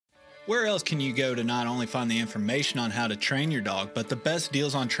Where else can you go to not only find the information on how to train your dog, but the best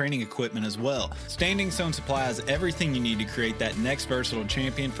deals on training equipment as well? Standing Stone Supply has everything you need to create that next versatile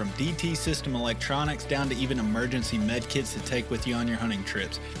champion, from DT system electronics down to even emergency med kits to take with you on your hunting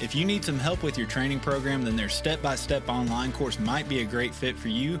trips. If you need some help with your training program, then their step-by-step online course might be a great fit for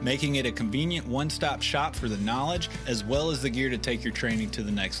you, making it a convenient one-stop shop for the knowledge as well as the gear to take your training to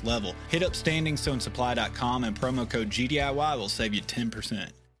the next level. Hit up StandingStoneSupply.com and promo code GDIY will save you 10%.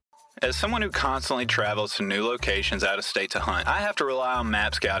 As someone who constantly travels to new locations out of state to hunt, I have to rely on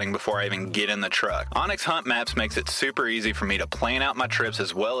map scouting before I even get in the truck. Onyx Hunt Maps makes it super easy for me to plan out my trips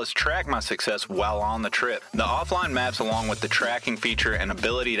as well as track my success while on the trip. The offline maps, along with the tracking feature and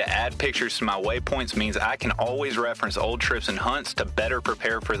ability to add pictures to my waypoints, means I can always reference old trips and hunts to better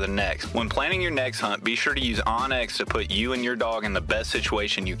prepare for the next. When planning your next hunt, be sure to use OnX to put you and your dog in the best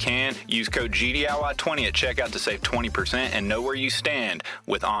situation you can. Use code GDIY20 at checkout to save 20% and know where you stand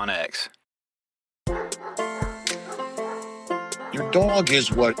with OnX. Your dog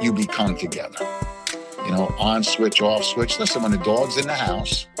is what you become together. You know, on switch, off switch. Listen, when the dog's in the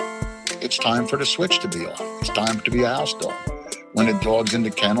house, it's time for the switch to be off. It's time to be a house dog. When the dog's in the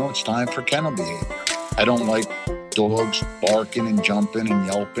kennel, it's time for kennel behavior. I don't like dogs barking and jumping and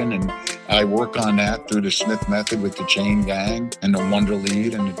yelping, and I work on that through the Smith method with the chain gang and the Wonder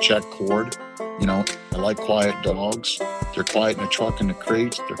Lead and the check cord. You know, I like quiet dogs. They're quiet in the truck and the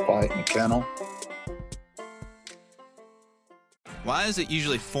crates. They're quiet in the kennel. Why is it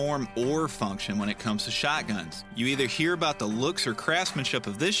usually form or function when it comes to shotguns? You either hear about the looks or craftsmanship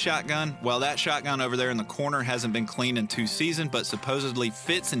of this shotgun, while that shotgun over there in the corner hasn't been cleaned in 2 seasons, but supposedly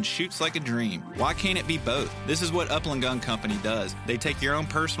fits and shoots like a dream. Why can't it be both? This is what Upland Gun Company does. They take your own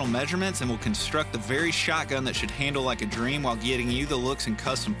personal measurements and will construct the very shotgun that should handle like a dream while getting you the looks and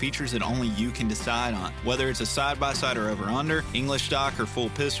custom features that only you can decide on. Whether it's a side-by-side or over-under, English stock or full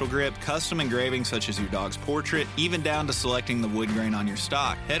pistol grip, custom engraving such as your dog's portrait, even down to selecting the wood grain on your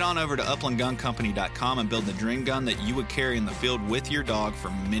stock. Head on over to uplandguncompany.com and build the dream gun that you would carry in the field with your dog for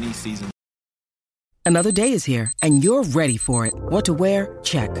many seasons. Another day is here, and you're ready for it. What to wear?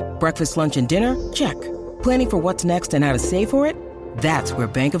 Check. Breakfast, lunch, and dinner? Check. Planning for what's next and how to save for it? That's where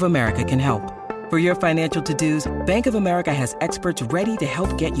Bank of America can help. For your financial to-dos, Bank of America has experts ready to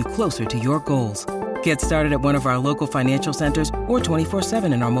help get you closer to your goals. Get started at one of our local financial centers or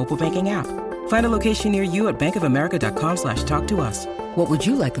 24/7 in our mobile banking app. Find a location near you at bankofamerica.com/talktous. What would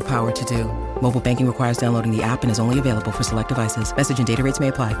you like the power to do? Mobile banking requires downloading the app and is only available for select devices. Message and data rates may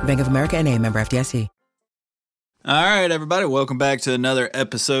apply. Bank of America N.A., member FDIC. All right, everybody, welcome back to another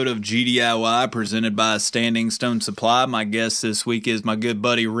episode of GDIY presented by Standing Stone Supply. My guest this week is my good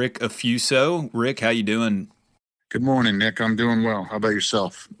buddy Rick Affuso. Rick, how you doing? Good morning, Nick. I'm doing well. How about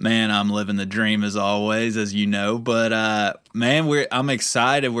yourself? Man, I'm living the dream as always, as you know. But man, I'm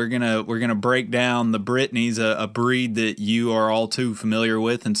excited. We're gonna break down the Brittany's, a breed that you are all too familiar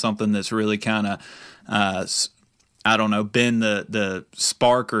with, and something that's really kind of been the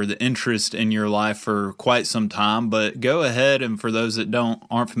spark or the interest in your life for quite some time. But go ahead, and for those that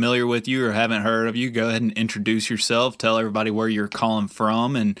aren't familiar with you or haven't heard of you, go ahead and introduce yourself. Tell everybody where you're calling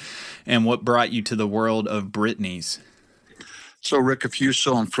from and what brought you to the world of Brittany's. So Rick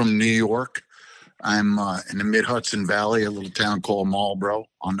Affuso, I'm from New York. I'm in the mid-Hudson Valley, a little town called Marlboro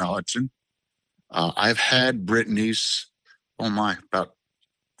on the Hudson. I've had Brittany's, about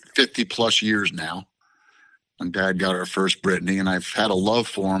 50 plus years now. When Dad got our first Brittany, and I've had a love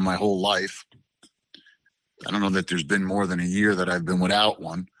for him my whole life. I don't know that there's been more than a year that I've been without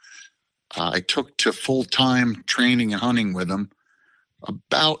one. I took to full-time training and hunting with him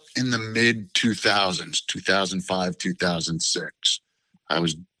about in the mid-2000s, 2005, 2006. I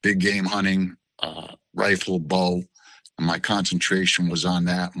was big game hunting, rifle, bow, and my concentration was on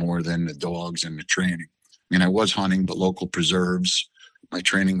that more than the dogs and the training. I mean, I was hunting, but local preserves. My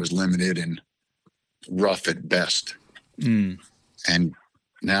training was limited and rough at best. And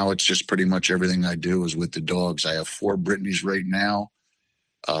now it's just pretty much everything I do is with the dogs. I have 4 Brittany's right now.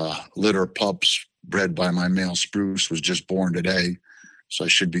 Litter pups bred by my male Spruce was just born today. So I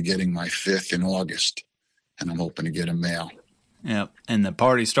should be getting my 5th in August, and I'm hoping to get a male. Yep. And the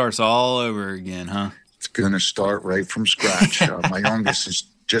party starts all over again, huh? It's going to start right from scratch. My youngest is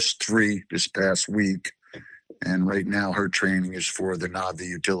just 3 this past week. And right now her training is for the Navi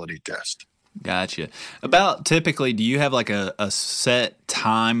utility test. Gotcha. About typically, do you have like a set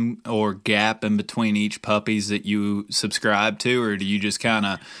time or gap in between each puppies that you subscribe to, or do you just kind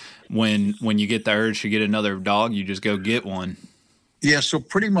of, when you get the urge to get another dog, you just go get one? Yeah, so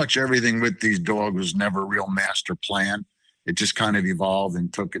pretty much everything with these dogs was never a real master plan. It just kind of evolved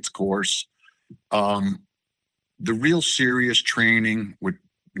and took its course. The real serious training with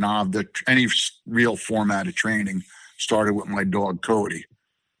any real format of training started with my dog, Cody.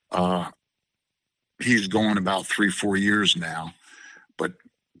 He's going about 3-4 years now, but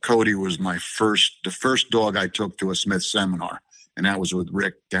Cody was the first dog I took to a Smith seminar, and that was with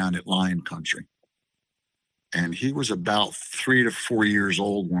Rick down at Lion Country. And he was about 3 to 4 years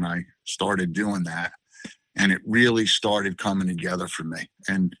old when I started doing that. And it really started coming together for me.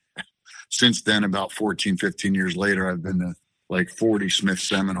 And since then, about 14, 15 years later, I've been to like 40 Smith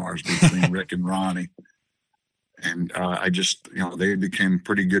seminars between Rick and Ronnie. And I just, they became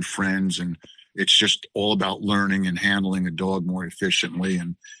pretty good friends. And it's just all about learning and handling a dog more efficiently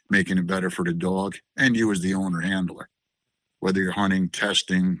and making it better for the dog and you as the owner handler. Whether you're hunting,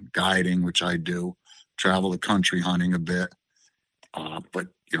 testing, guiding, which I do, travel the country hunting a bit. But,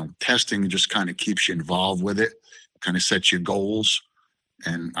 testing just kind of keeps you involved with it, kind of sets you goals.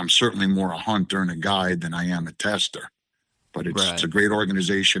 And I'm certainly more a hunter and a guide than I am a tester. But it's a great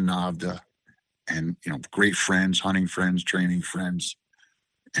organization, NAVDA, and, great friends, hunting friends, training friends.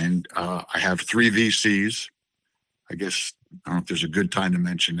 And I have 3 VCs. I guess, I don't know if there's a good time to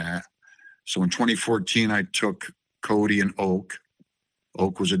mention that. So in 2014, I took Cody and Oak.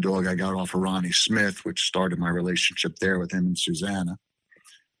 Oak was a dog I got off of Ronnie Smith, which started my relationship there with him and Susanna.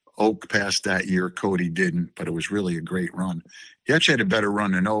 Oak passed that year. Cody didn't, but it was really a great run. He actually had a better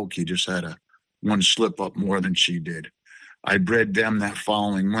run than Oak. He just had one slip up more than she did. I bred them that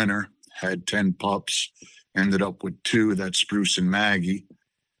following winter, had 10 pups, ended up with 2, that's Spruce and Maggie.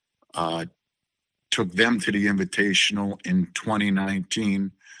 Took them to the Invitational in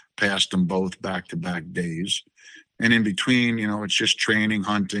 2019, passed them both back-to-back days. And in between, it's just training,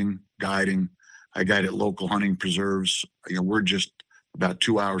 hunting, guiding. I guide at local hunting preserves. We're just about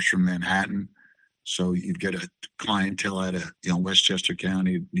 2 hours from Manhattan. So you get a clientele out of, Westchester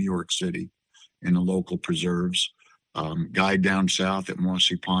County, New York City, in the local preserves. Guide down south at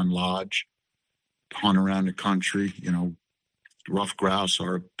Mossy Pond Lodge. Hunt around the country, rough grouse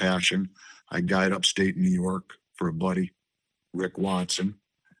are a passion. I guide upstate New York for a buddy, Rick Watson.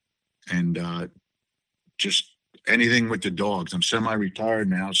 And just anything with the dogs. I'm semi-retired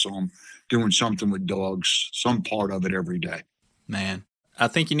now, so I'm doing something with dogs, some part of it every day. Man, I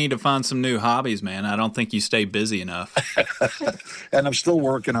think you need to find some new hobbies, man. I don't think you stay busy enough. And I'm still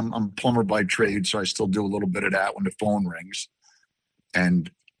working. I'm a plumber by trade, so I still do a little bit of that when the phone rings.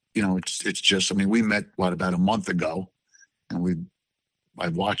 And, it's just, we met, about a month ago, and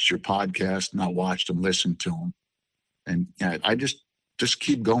I've watched your podcast, not watched them, listened to them. And I just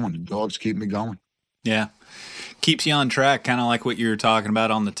keep going. The dogs keep me going. Yeah. Keeps you on track, kind of like what you were talking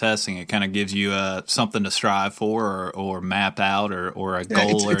about on the testing. It kind of gives you something to strive for or map out or a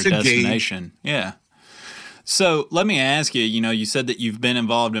goal or a destination. Yeah. So let me ask you, you said that you've been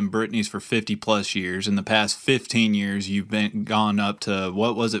involved in Brittany's for 50 plus years. In the past 15 years, you've gone up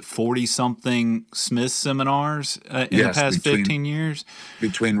to, 40 something Smith seminars in the past 15 years?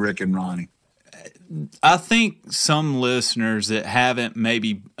 Between Rick and Ronnie. I think some listeners that haven't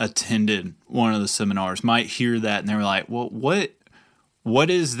maybe attended one of the seminars might hear that and they're like, well, what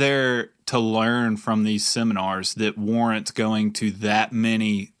is there to learn from these seminars that warrants going to that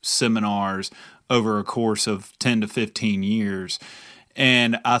many seminars over a course of 10 to 15 years?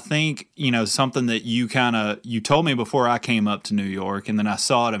 And I think, something that you told me before I came up to New York, and then I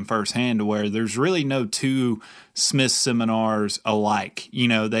saw it in firsthand, to where there's really no 2 Smith seminars alike.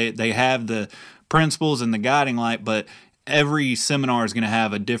 They have the principles and the guiding light, but every seminar is going to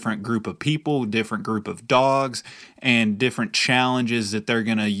have a different group of people, different group of dogs, and different challenges that they're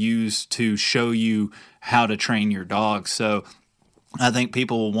going to use to show you how to train your dog. So I think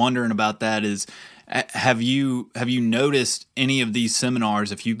people wondering about that is, have you noticed any of these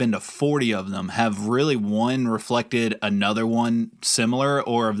seminars, if you've been to 40 of them, have really one reflected another one similar,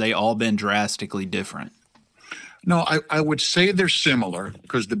 or have they all been drastically different? No, I would say they're similar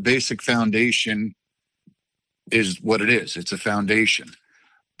because the basic foundation is what it is. It's a foundation.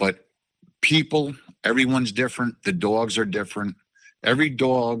 But people, everyone's different. The dogs are different. Every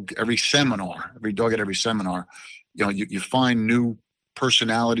dog at every seminar, you find new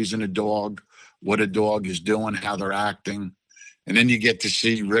personalities in a dog, what a dog is doing, how they're acting. And then you get to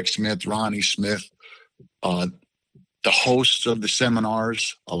see Rick Smith, Ronnie Smith, the hosts of the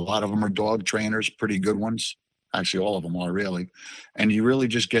seminars. A lot of them are dog trainers, pretty good ones. Actually, all of them are, really. And you really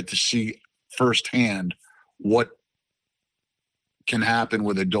just get to see firsthand what can happen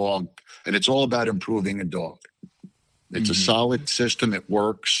with a dog. And it's all about improving a dog. It's a solid system. It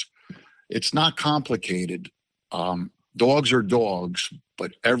works. It's not complicated. Dogs are dogs,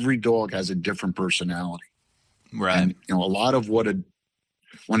 but every dog has a different personality. Right. And, a lot of when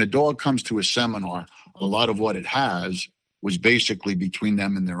a dog comes to a seminar, a lot of what it has was basically between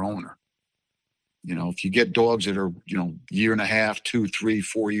them and their owner. You know, if you get dogs that are, you know, year and a half, 2, 3,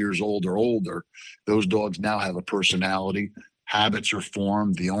 4 years old or older, those dogs now have a personality. Habits are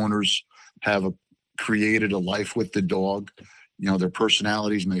formed. The owners have created a life with the dog. You know, their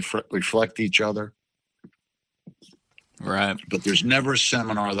personalities may reflect each other. Right. But there's never a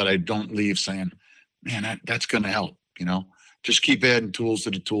seminar that I don't leave saying, man, that's going to help, you know. Just keep adding tools to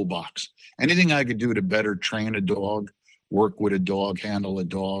the toolbox. Anything I could do to better train a dog, work with a dog, handle a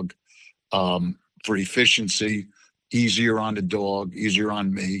dog, for efficiency, easier on the dog, easier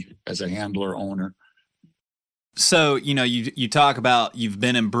on me as a handler owner. So, you know, you talk about you've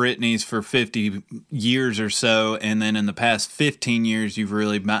been in Brittany's for 50 years or so, and then in the past 15 years, you've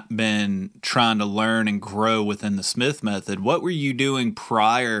really been trying to learn and grow within the Smith method. What were you doing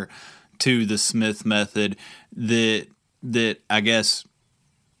prior to the Smith method that I guess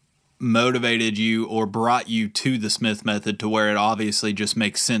motivated you or brought you to the Smith method to where it obviously just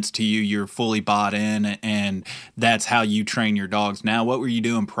makes sense to you? You're fully bought in, and that's how you train your dogs now. What were you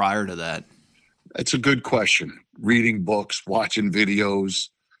doing prior to that? That's a good question. Reading books, watching videos,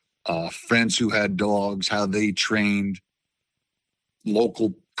 friends who had dogs, how they trained,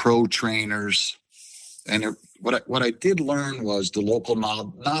 local pro trainers. And what I did learn was the local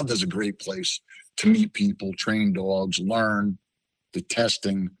knob is a great place to meet people, train dogs, learn the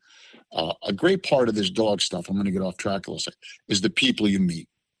testing. A great part of this dog stuff, I'm going to get off track a little bit, is the people you meet.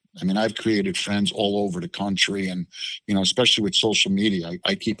 I mean, I've created friends all over the country, and, you know, especially with social media,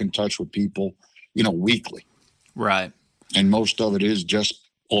 I keep in touch with people, you know, weekly. Right. And most of it is just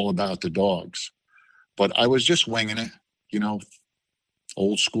all about the dogs. But I was just winging it, you know,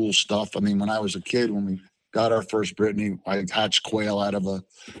 old school stuff. I mean, when I was a kid, when we got our first Brittany, I hatched quail out of a,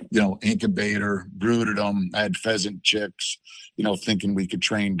 you know, incubator, brooded them, had pheasant chicks, you know, thinking we could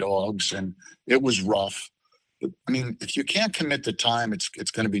train dogs. And it was rough. But, I mean, if you can't commit the time, it's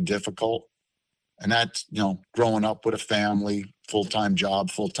going to be difficult. And that's, you know, growing up with a family, full-time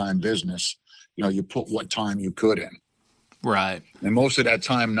job, full-time business, you know, you put what time you could in. Right. And most of that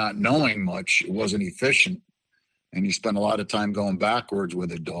time not knowing much, it wasn't efficient. And you spend a lot of time going backwards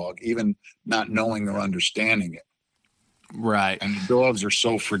with a dog, even not knowing or understanding it. Right. And the dogs are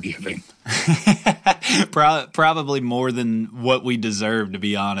so forgiving. Probably more than what we deserve, to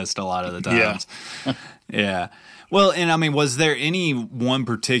be honest, a lot of the times. Yeah. Yeah. Well, and I mean, was there any one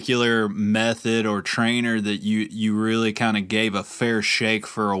particular method or trainer that you really kind of gave a fair shake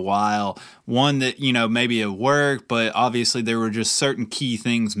for a while? One that, you know, maybe it worked, but obviously there were just certain key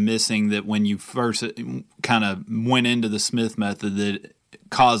things missing that when you first kind of went into the Smith method that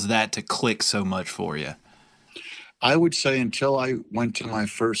caused that to click so much for you? I would say until I went to my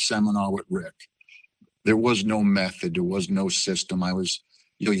first seminar with Rick, there was no method. There was no system.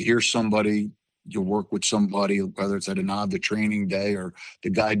 You know, you hear somebody, you work with somebody, whether it's at the training day or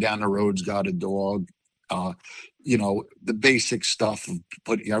the guy down the road's got a dog, you know, the basic stuff.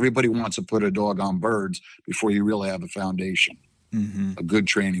 But everybody wants to put a dog on birds before you really have a foundation, a good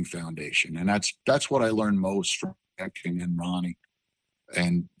training foundation. And that's what I learned most from Rick and Ronnie.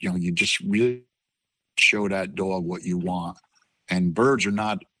 And, you know, you just really show that dog what you want. And birds are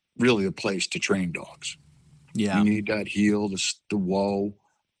not really a place to train dogs. Yeah. You need that heel, the whoa,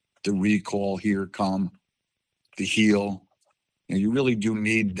 the recall, here come, the heel. You know, you really do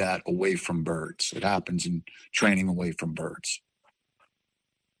need that away from birds. It happens in training away from birds.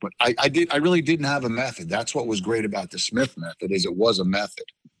 But I really didn't have a method. That's what was great about the Smith method, is it was a method.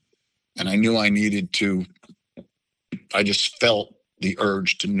 And I knew I needed to, I just felt the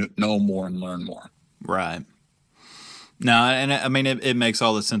urge to know more and learn more. Right. No, and I mean, it makes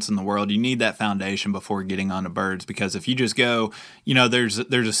all the sense in the world. You need that foundation before getting onto birds, because if you just go, you know, there's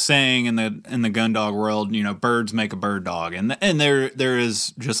a saying in the gun dog world, you know, birds make a bird dog, and there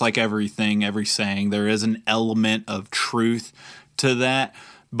is, just like everything, every saying, there is an element of truth to that,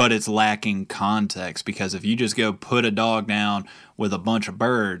 but it's lacking context, because if you just go put a dog down with a bunch of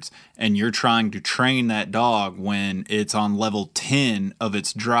birds and you're trying to train that dog when it's on level 10 of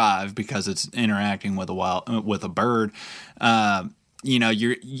its drive because it's interacting with a bird, you know,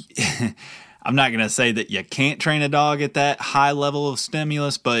 I'm not going to say that you can't train a dog at that high level of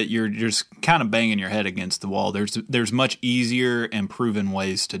stimulus, but you're just kind of banging your head against the wall. There's much easier and proven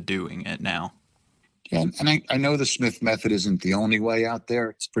ways to doing it now. Yeah, and I know the Smith method isn't the only way out there.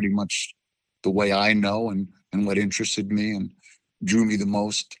 It's pretty much the way I know and what interested me and drew me the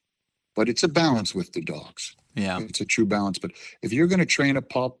most. But it's a balance with the dogs. Yeah. It's a true balance. But if you're going to train a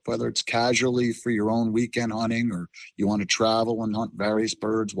pup, whether it's casually for your own weekend hunting or you want to travel and hunt various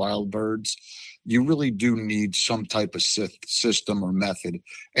birds, wild birds, you really do need some type of system or method.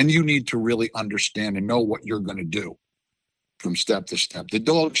 And you need to really understand and know what you're going to do. from step to step. The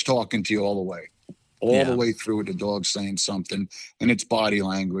dog's talking to you all the way. The way through it, the dog's saying something, and it's body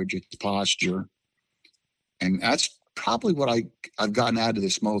language, it's posture. And that's probably what I've gotten out of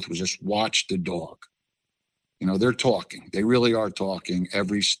this most, was just watch the dog. They're talking. They really are talking.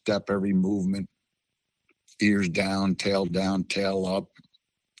 Every step, every movement, ears down, tail up,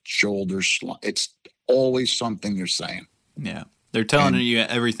 shoulders. It's always something you're saying. Yeah. They're telling you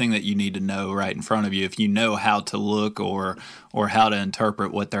everything that you need to know right in front of you if you know how to look or how to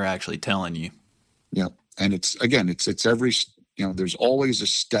interpret what they're actually telling you. Yeah. And it's every, there's always a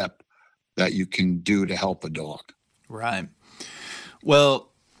step that you can do to help a dog. Right. Well,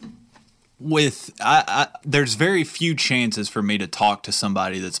 there's very few chances for me to talk to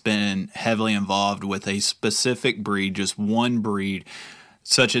somebody that's been heavily involved with a specific breed, just one breed,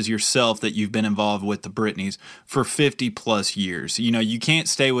 such as yourself, that you've been involved with the Brittany's for 50 plus years. You can't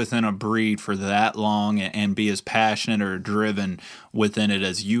stay within a breed for that long and be as passionate or driven within it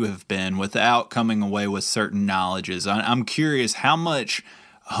as you have been without coming away with certain knowledges. I'm curious, how much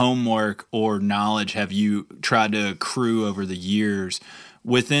homework or knowledge have you tried to accrue over the years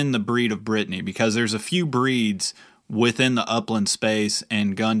within the breed of Brittany? Because there's a few breeds within the upland space,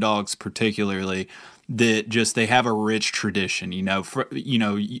 and gun dogs particularly, that just, they have a rich tradition.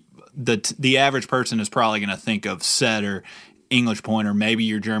 The average person is probably going to think of setter, English pointer, maybe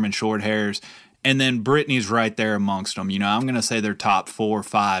your German short hairs, and then Brittany's right there amongst them. I'm going to say they're top 4 or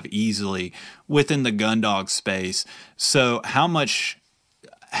 5 easily within the gun dog space. So how much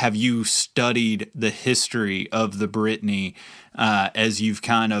have you studied the history of the Brittany as you've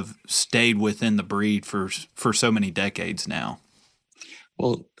kind of stayed within the breed for so many decades now?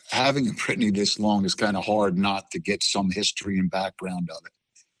 Well, having a Brittany this long is kind of hard not to get some history and background of it.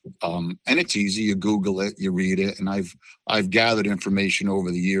 And it's easy. You Google it, you read it. And I've gathered information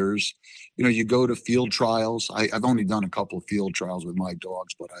over the years. You go to field trials. I've only done a couple of field trials with my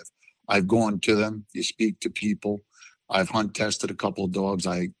dogs, but I've gone to them. You speak to people. I've hunt tested a couple of dogs.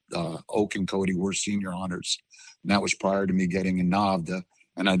 Oak and Cody were senior hunters, and that was prior to me getting in NAVDA.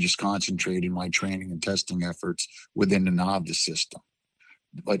 And I just concentrated my training and testing efforts within the NAVDA system.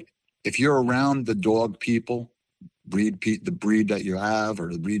 But if you're around the dog people, the breed that you have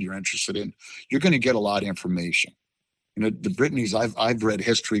or the breed you're interested in, you're going to get a lot of information. The Brittany's, I've read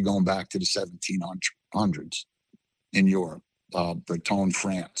history going back to the 1700s in Europe, Breton,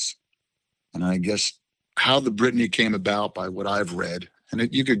 France. And I guess how the Brittany came about, by what I've read,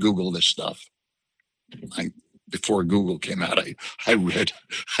 and you could Google this stuff. Before Google came out, I read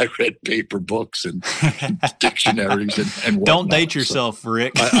paper books and dictionaries and whatnot. Don't date yourself,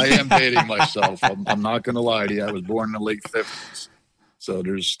 Rick. I am dating myself. I'm not going to lie to you. I was born in the late 50s, so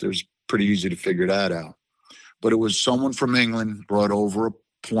there's pretty easy to figure that out. But it was someone from England brought over a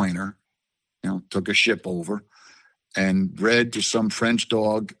pointer, took a ship over, and bred to some French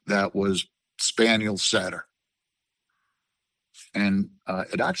dog that was spaniel setter, and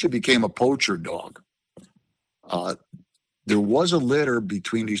it actually became a poacher dog. There was a litter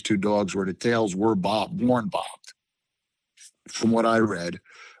between these two dogs where the tails were worn bobbed, from what I read.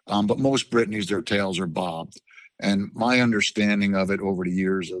 But most Brittany's, their tails are bobbed. And my understanding of it over the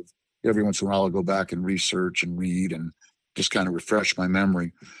years of every once in a while, I'll go back and research and read and just kind of refresh my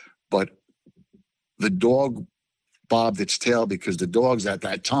memory. But the dog bobbed its tail because the dogs at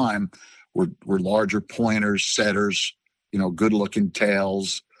that time were larger pointers, setters, good looking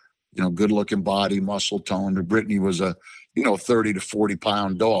tails, good looking body, muscle tone. The Brittany was a 30 to 40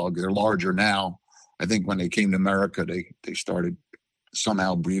 pound dog. They're larger now. I think when they came to America, they started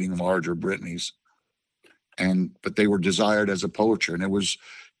somehow breeding larger Brittany's. But they were desired as a poacher. And it was,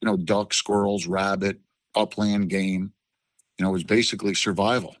 duck, squirrels, rabbit, upland game. It was basically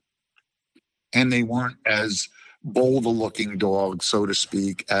survival. And they weren't as bold a looking dogs, so to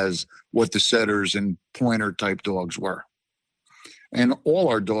speak, as what the setters and pointer type dogs were. And all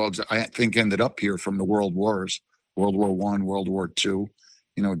our dogs, I think, ended up here from the World Wars, World War I, World War II,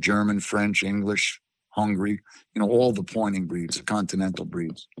 German, French, English, Hungary, all the pointing breeds, the continental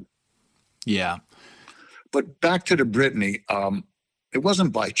breeds. Yeah. But back to the Brittany, it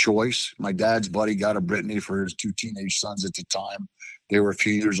wasn't by choice. My dad's buddy got a Brittany for his 2 teenage sons at the time. They were a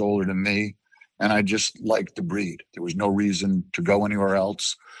few years older than me, and I just liked the breed. There was no reason to go anywhere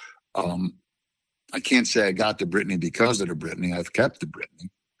else. I can't say I got the Brittany because of the Brittany. I've kept the Brittany.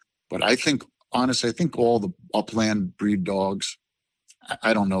 But I think all the upland breed dogs,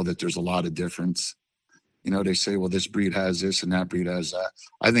 I don't know that there's a lot of difference. They say, well, this breed has this and that breed has that.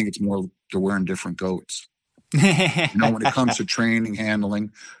 I think it's more they're wearing different coats. When it comes to training,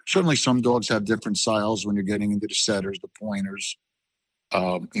 handling, certainly some dogs have different styles when you're getting into the setters, the pointers.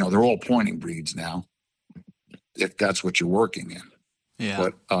 They're all pointing breeds now. if that's what you're working in. Yeah.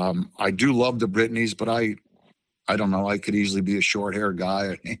 But I do love the Brittany's, but I don't know. I could easily be a short hair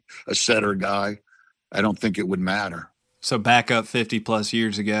guy, a setter guy. I don't think it would matter. So back up 50 plus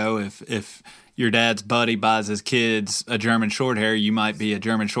years ago, if your dad's buddy buys his kids a German short hair, you might be a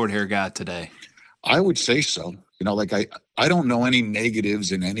German short hair guy today. I would say so. Like I don't know any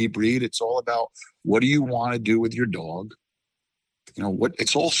negatives in any breed. It's all about what do you want to do with your dog?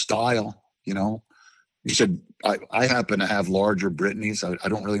 It's all style, You said I happen to have larger Brittany's. I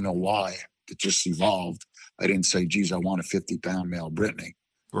don't really know why. It just evolved. I didn't say, geez, I want a 50-pound male Brittany.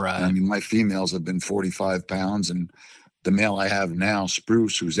 Right. I mean, my females have been 45 pounds, and the male I have now,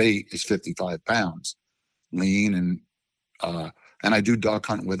 Spruce, who's 8, is 55 pounds, lean, and I do duck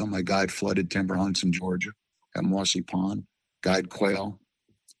hunt with them. I guide flooded timber hunts in Georgia at Mossy Pond, guide quail,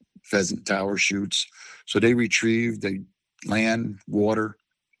 pheasant tower shoots. So they retrieve, they land, water,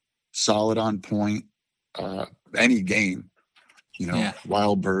 solid on point, any game,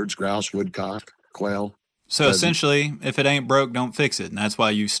 wild birds, grouse, woodcock, quail. So essentially, if it ain't broke, don't fix it. And that's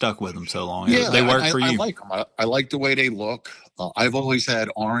why you stuck with them so long. Yeah, they work for you. I like them. I like the way they look. I've always had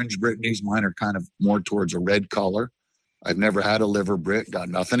orange Brittany's. Mine are kind of more towards a red color. I've never had a liver Brit. Got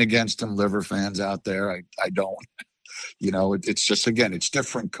nothing against them liver fans out there. I don't. It's just, again, it's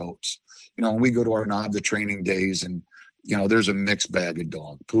different coats. When we go to our knob, the training days, and, there's a mixed bag of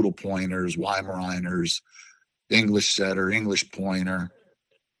dog. Poodle pointers, Weimaraners, English setter, English pointer,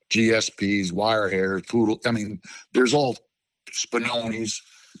 GSPs, wire hairs, poodle. I mean, there's all Spinonis.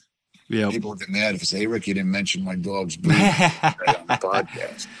 Yeah. People get mad if I say, hey, Rick, you didn't mention my dog's breed on the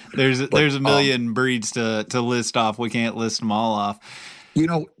podcast. There's a million breeds to list off. We can't list them all off.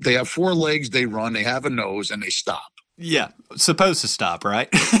 They have 4 legs, they run, they have a nose, and they stop. Yeah. Supposed to stop, right?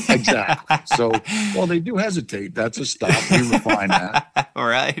 Exactly. So, well, they do hesitate. That's a stop. We refine that. All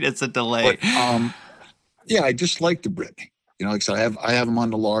right. It's a delay. But, yeah, I just like the Brittany. Like I said, I have them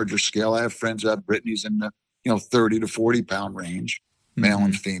on the larger scale. I have friends who have Brittany's in the 30 to 40 pound range, male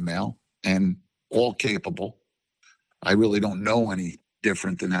and female, and all capable. I really don't know any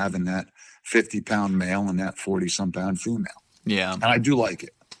different than having that 50-pound male and that 40-some pound female. Yeah, and I do like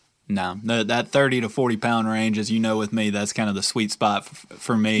it. No, that 30 to 40 pound range, as you know, with me, that's kind of the sweet spot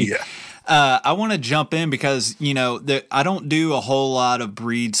for me. Yeah. I want to jump in because I don't do a whole lot of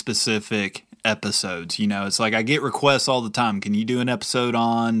breed specific episodes. It's like I get requests all the time. Can you do an episode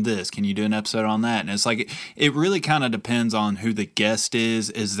on this? Can you do an episode on that? And it's like it really kind of depends on who the guest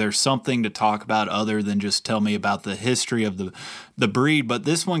is. Is there something to talk about other than just tell me about the history of the breed? But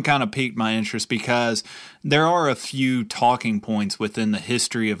this one kind of piqued my interest because there are a few talking points within the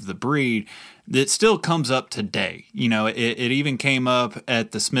history of the breed that still comes up today. It even came up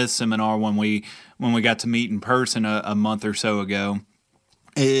at the Smith seminar when we got to meet in person a month or so ago.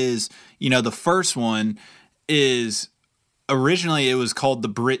 Is the first one is originally it was called the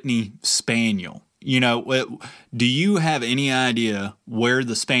Brittany Spaniel. Do you have any idea where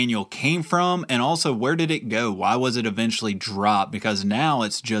the Spaniel came from, and also where did it go? Why was it eventually dropped? Because now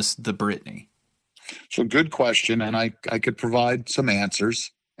it's just the Brittany. So good question, and I could provide some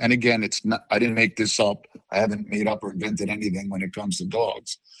answers. And again, it's not, I didn't make this up. I haven't made up or invented anything when it comes to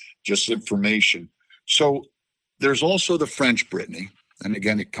dogs, just information. So there's also the French Brittany. And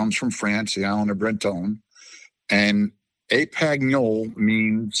again, it comes from France, the island of Breton. And épagnol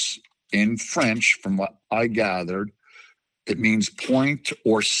means, in French, from what I gathered, it means point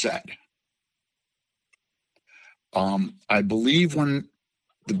or set. I believe when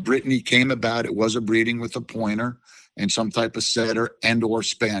the Brittany came about, it was a breeding with a pointer and some type of setter and or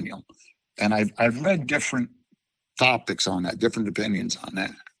spaniel. And I've read different topics on that, different opinions on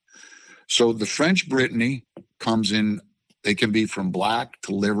that. So the French Brittany comes in. They can be from black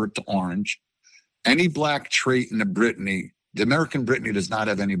to liver to orange. Any black trait in the Brittany, the American Brittany does not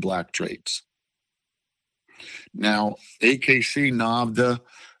have any black traits. Now, AKC, Navda,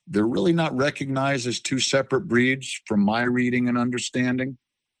 they're really not recognized as 2 separate breeds from my reading and understanding.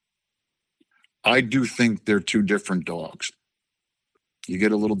 I do think they're 2 different dogs. You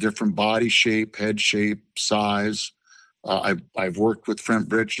get a little different body shape, head shape, size. I've worked with French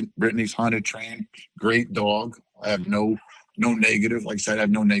Brittany's, hunted, trained, great dog. I have no negative. Like I said, I have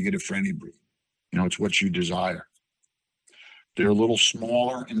no negative for any breed. It's what you desire. They're a little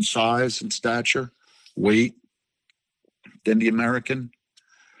smaller in size and stature, weight than the American.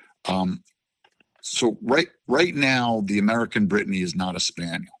 So right now, the American Brittany is not a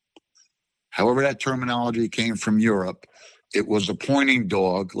spaniel. However, that terminology came from Europe. It was a pointing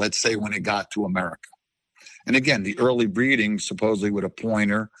dog, let's say, when it got to America. And again, the early breeding, supposedly with a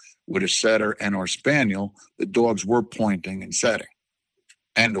pointer, with a setter and or spaniel, the dogs were pointing and setting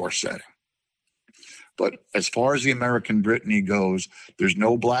and or setting. But as far as the American Brittany goes, there's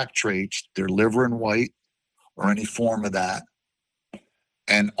no black traits. They're liver and white or any form of that,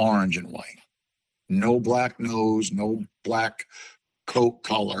 and orange and white. No black nose, no black coat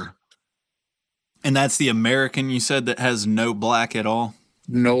color. And that's the American, you said, that has no black at all?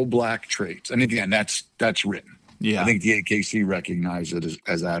 No black traits. And again, that's written. Yeah. I think the AKC recognizes it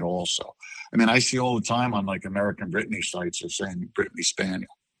as that also. I mean, I see all the time on like American Brittany sites they're saying Brittany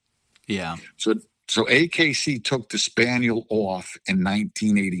Spaniel. Yeah. So AKC took the Spaniel off in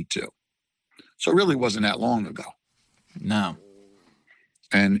 1982. So it really wasn't that long ago. No.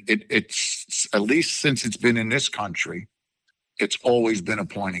 And it's at least since it's been in this country, it's always been a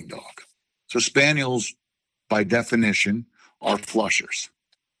pointing dog. So Spaniels, by definition, are flushers.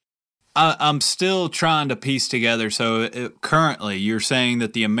 I'm still trying to piece together. So currently, you're saying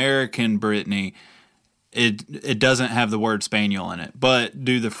that the American Brittany, it doesn't have the word Spaniel in it. But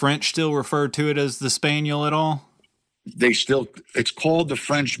do the French still refer to it as the Spaniel at all? It's called the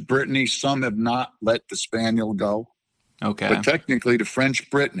French Brittany. Some have not let the Spaniel go. Okay. But technically, the French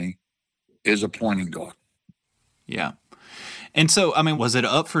Brittany is a pointing dog. Yeah. And so, I mean, was it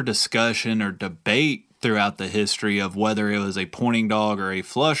up for discussion or debate throughout the history of whether it was a pointing dog or a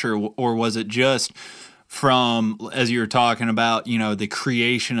flusher, or was it just from, as you were talking about, you know, the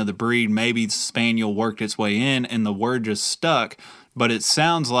creation of the breed, maybe the Spaniel worked its way in and the word just stuck, but it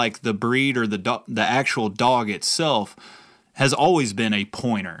sounds like the breed or the actual dog itself has always been a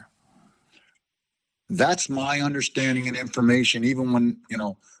pointer. That's my understanding and information. Even when, you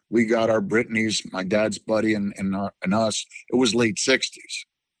know, we got our Brittany's, my dad's buddy and us, it was late 60s.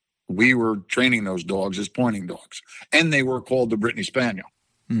 We were training those dogs as pointing dogs, and they were called the Brittany Spaniel.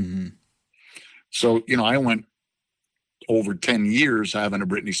 Mm-hmm. So, you know, I went over 10 years having a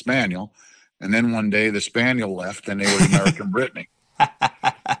Brittany Spaniel, and then one day the Spaniel left and they were the American Brittany.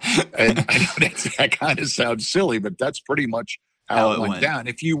 And I know that kind of sounds silly, but that's pretty much how it went down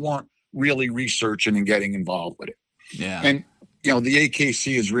if you weren't really researching and getting involved with it. Yeah. And, you know, the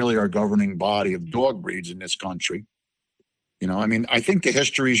AKC is really our governing body of dog breeds in this country. You know, I mean, I think the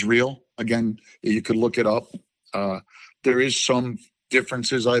history is real. Again, you could look it up. There is some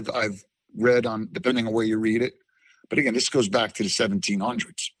differences I've read on, depending on where you read it. But again, this goes back to the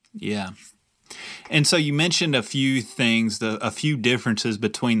 1700s. Yeah. And so you mentioned a few things, a few differences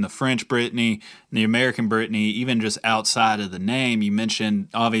between the French Brittany and the American Brittany, even just outside of the name. You mentioned,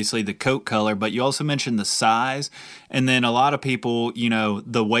 obviously, the coat color, but you also mentioned the size. And then a lot of people, you know,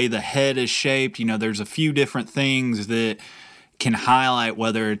 the way the head is shaped, you know, there's a few different things that can highlight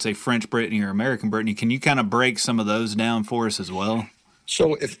whether it's a French Brittany or American Brittany. Can you kind of break some of those down for us as well?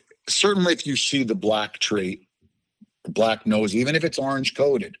 So certainly if you see the black trait, the black nose, even if it's orange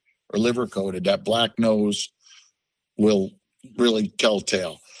coated or liver coated, that black nose will really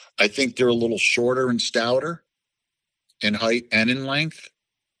telltale. I think they're a little shorter and stouter in height and in length.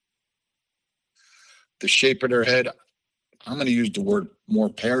 The shape of their head, I'm going to use the word more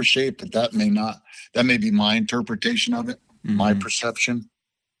pear-shaped, but that may be my interpretation of it, my perception.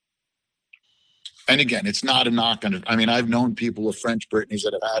 And again, it's not a knock on it. I mean, I've known people with French Brittany's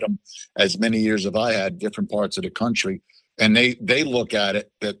that have had them as many years as I had, different parts of the country, and they look at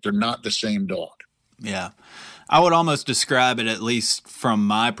it that they're not the same dog. Yeah. I would almost describe it, at least from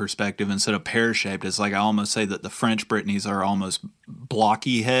my perspective, instead of pear-shaped, it's like I almost say that the French Brittany's are almost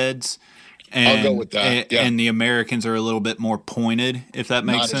blocky heads. And, I'll go with that. Yeah. And the Americans are a little bit more pointed, if that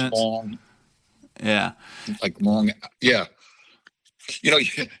makes sense. Not as long. Yeah. Like long. Yeah. You know,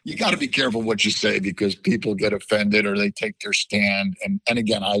 you got to be careful what you say because people get offended or they take their stand. And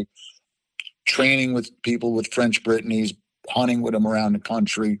again, training with people with French Brittany's, hunting with them around the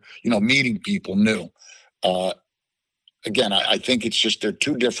country, you know, meeting people new. Again, I think it's just they're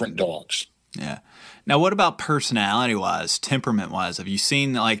two different dogs. Yeah. Now, what about personality-wise, temperament-wise? Have you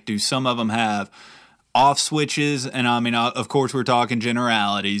seen, like, do some of them have off switches? And I mean, of course, we're talking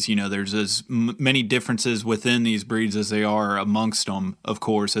generalities. You know, there's as many differences within these breeds as they are amongst them, of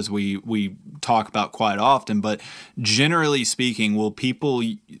course, as we talk about quite often. But generally speaking, will people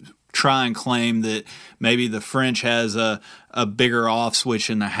try and claim that maybe the French has a bigger off switch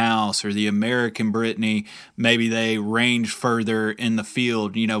in the house, or the American Brittany, maybe they range further in the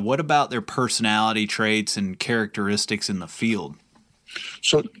field? You know, what about their personality traits and characteristics in the field?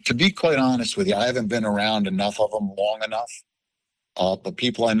 So to be quite honest with you, I haven't been around enough of them long enough. But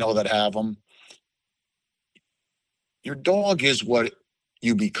people I know that have them, your dog is what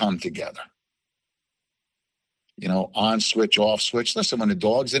you become together. You know, on switch, off switch. Listen, when the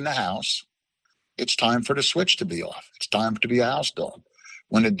dog's in the house, it's time for the switch to be off. It's time to be a house dog.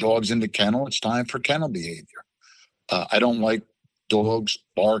 When the dog's in the kennel, it's time for kennel behavior. I don't like dogs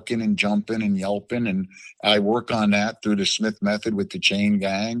barking and jumping and yelping. And I work on that through the Smith method with the chain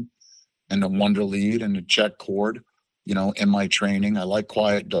gang and the Wonder Lead and the check cord, in my training. I like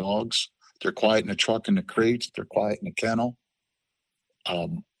quiet dogs. They're quiet in the truck and the crates. They're quiet in the kennel.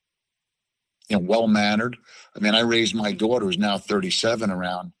 Well-mannered. I mean, I raised my daughter, who's now 37,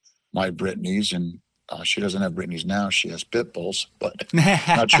 around my Brittany's, and she doesn't have Brittany's now. She has pit bulls, but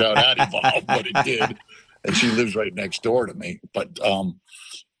not sure how that evolved, but it did. And she lives right next door to me. But,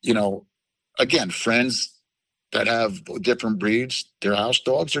 again, friends that have different breeds, their house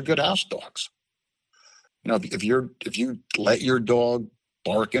dogs are good house dogs. If you let your dog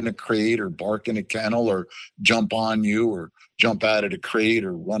bark in a crate or bark in a kennel or jump on you or jump out of the crate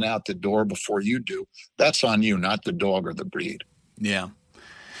or run out the door before you do, that's on you, not the dog or the breed. Yeah.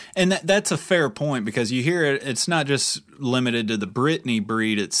 And that's a fair point, because you hear it's not just limited to the Brittany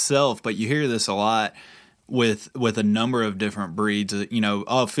breed itself, but you hear this a lot with a number of different breeds.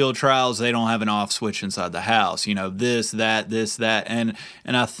 Field trials, they don't have an off switch inside the house. This, that. And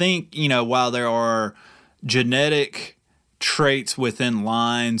I think, while there are genetic traits within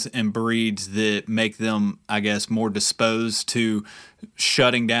lines and breeds that make them, I guess, more disposed to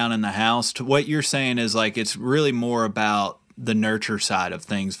shutting down in the house, to what you're saying is like it's really more about the nurture side of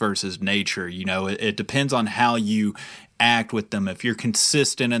things versus nature. It depends on how you act with them. If you're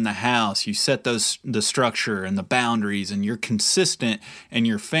consistent in the house, you set the structure and the boundaries, and you're consistent and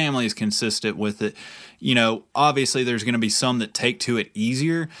your family is consistent with it. Obviously there's going to be some that take to it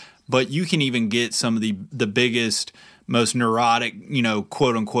easier, but you can even get some of the biggest, most neurotic,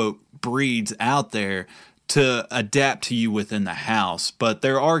 quote unquote breeds out there to adapt to you within the house. But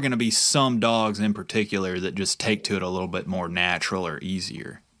there are going to be some dogs in particular that just take to it a little bit more natural or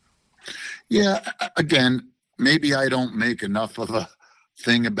easier. Yeah. Again, maybe I don't make enough of a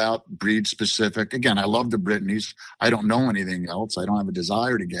thing about breed specific. Again, I love the Brittany's. I don't know anything else. I don't have a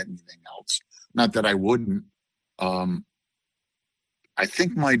desire to get anything else. Not that I wouldn't. I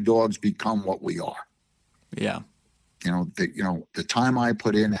think my dogs become what we are. Yeah. The time I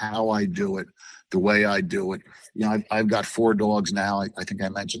put in, how I do it, the way I do it. I've got 4 dogs now. I think I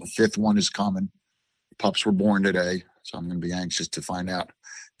mentioned the 5th one is coming. Pups were born today, so I'm going to be anxious to find out at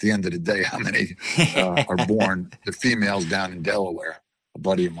the end of the day how many are born. The female's down in Delaware. A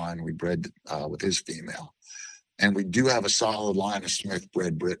buddy of mine, we bred with his female. And we do have a solid line of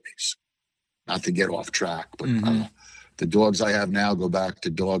Smith-bred Brittany's. Not to get off track, but the dogs I have now go back to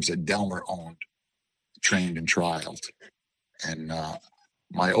dogs that Delmer owned, trained and trialed. And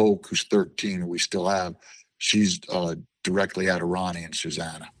my Oak, who's 13, who we still have, she's directly out of Ronnie and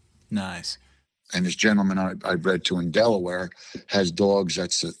Susanna. Nice. And this gentleman I bred to in Delaware has dogs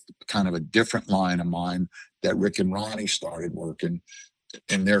that's kind of a different line of mine that Rick and Ronnie started working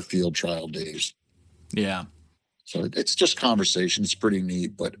in their field trial days. Yeah. So it's just conversation. It's pretty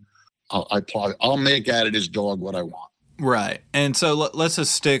neat, but I'll make out of this dog what I want. Right. And so let's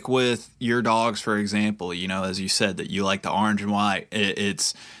just stick with your dogs, for example. As you said, that you like the orange and white.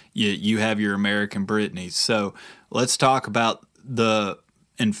 It's you have your American Brittany's. So let's talk about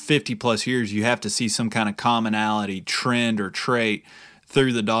in 50 plus years, you have to see some kind of commonality, trend, or trait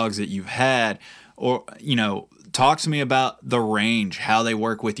through the dogs that you've had. Or, talk to me about the range, how they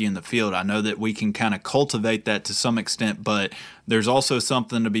work with you in the field. I know that we can kind of cultivate that to some extent, but there's also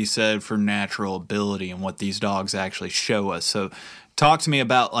something to be said for natural ability and what these dogs actually show us. So talk to me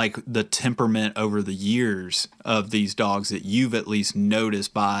about like the temperament over the years of these dogs that you've at least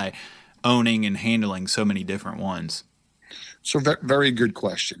noticed by owning and handling so many different ones. So very good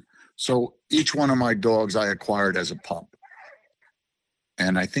question. So each one of my dogs I acquired as a pup.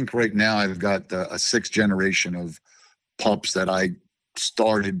 And I think right now I've got a 6th generation of pups that I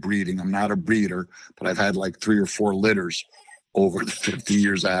started breeding. I'm not a breeder, but I've had like 3 or 4 litters over the 50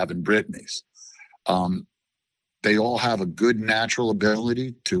 years I have in Brittany's. They all have a good natural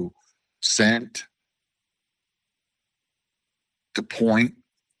ability to scent, to point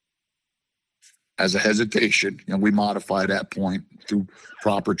as a hesitation. We modify that point through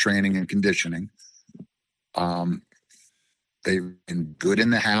proper training and conditioning. They've been good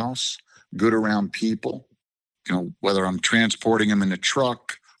in the house, good around people, whether I'm transporting them in the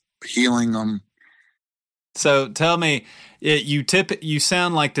truck, healing them. So tell me, you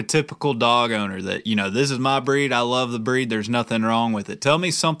sound like the typical dog owner that, this is my breed. I love the breed. There's nothing wrong with it. Tell me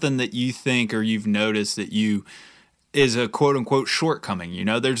something that you think or you've noticed that is a quote unquote shortcoming.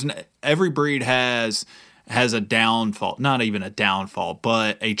 Every breed has a downfall, not even a downfall,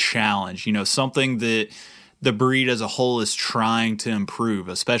 but a challenge, something that the breed as a whole is trying to improve,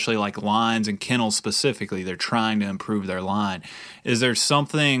 especially like lines and kennels specifically. They're trying to improve their line. Is there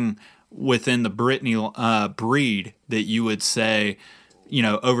something within the Brittany breed that you would say,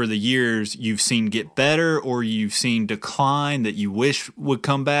 over the years you've seen get better or you've seen decline that you wish would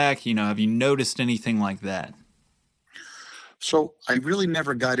come back? Have you noticed anything like that? So I really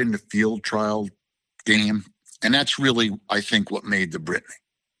never got into field trial game. And that's really, I think, what made the Brittany.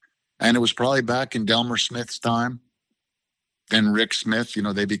 And it was probably back in Delmer Smith's time, then Rick Smith,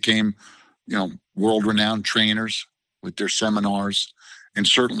 they became, world-renowned trainers with their seminars. And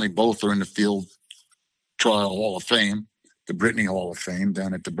certainly both are in the Field Trial Hall of Fame, the Brittany Hall of Fame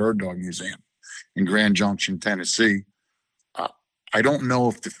down at the Bird Dog Museum in Grand Junction, Tennessee. I don't know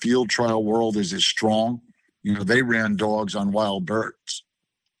if the field trial world is as strong. They ran dogs on wild birds.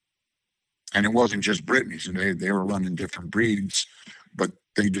 And it wasn't just Brittany's. They were running different breeds, but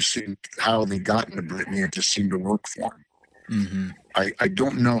they just seemed, how they got into Brittany, it just seemed to work for them. Mm-hmm. I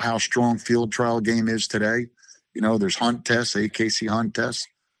don't know how strong field trial game is today. There's hunt tests, AKC hunt tests.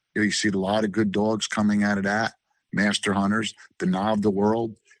 You see a lot of good dogs coming out of that. Master hunters, the Na of the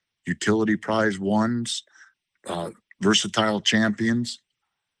world, utility prize ones, versatile champions.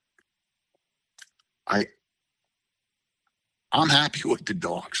 I'm happy with the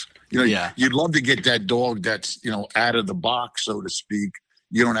dogs. You'd love to get that dog that's, out of the box, so to speak.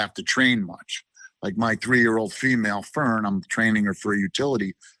 You don't have to train much. Like my 3-year-old female Fern, I'm training her for a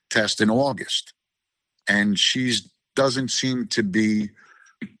utility test in August. And she doesn't seem to be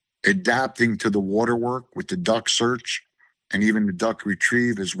adapting to the water work with the duck search and even the duck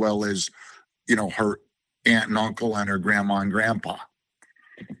retrieve, as well as, her aunt and uncle and her grandma and grandpa.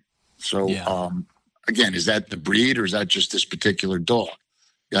 So, again, is that the breed or is that just this particular dog?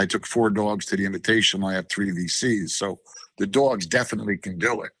 Yeah, I took 4 dogs to the invitation. I have 3 VCs. So the dogs definitely can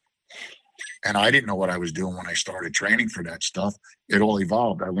do it. And I didn't know what I was doing when I started training for that stuff. It all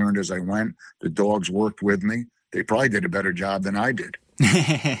evolved. I learned as I went. The dogs worked with me. They probably did a better job than I did.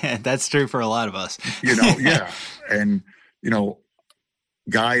 That's true for a lot of us. Yeah. And,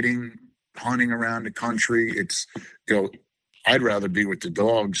 guiding, hunting around the country, it's, I'd rather be with the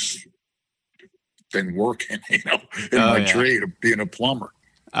dogs than working, in my trade of being a plumber.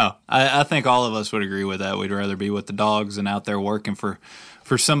 Oh, I think all of us would agree with that. We'd rather be with the dogs than out there working for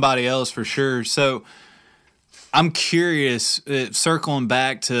somebody else, for sure. So I'm curious, circling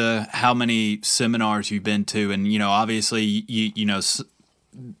back to how many seminars you've been to, and, obviously,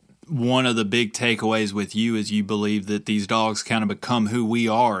 one of the big takeaways with you is you believe that these dogs kind of become who we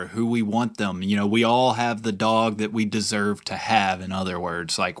are, who we want them. We all have the dog that we deserve to have, in other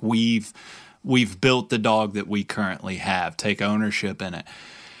words. Like we've built the dog that we currently have, take ownership in it.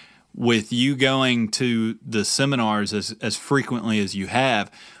 With you going to the seminars as frequently as you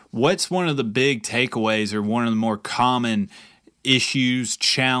have, what's one of the big takeaways or one of the more common issues,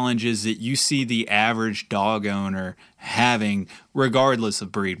 challenges that you see the average dog owner having, regardless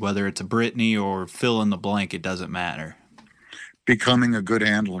of breed, whether it's a Brittany or fill in the blank, it doesn't matter? Becoming a good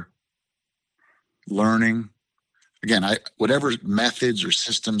handler. Learning. Again, whatever methods or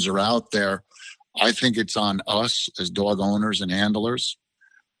systems are out there, I think it's on us as dog owners and handlers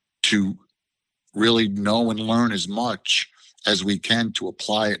to really know and learn as much as we can to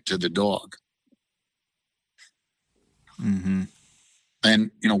apply it to the dog. Mm-hmm.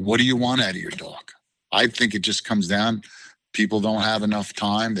 And, what do you want out of your dog? I think it just comes down, people don't have enough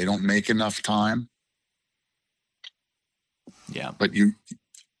time. They don't make enough time. Yeah. But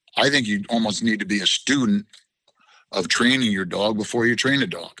I think you almost need to be a student of training your dog before you train a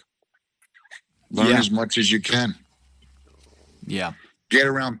dog. Learn as much as you can. Yeah. Get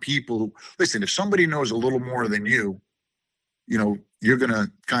around people who, listen, if somebody knows a little more than you, you're going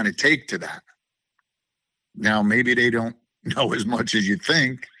to kind of take to that. Now, maybe they don't know as much as you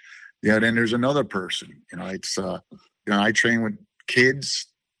think. Yeah, then there's another person. It's, I train with kids,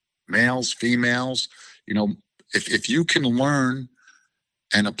 males, females. If you can learn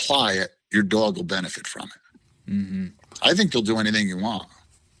and apply it, your dog will benefit from it. Mm-hmm. I think they'll do anything you want.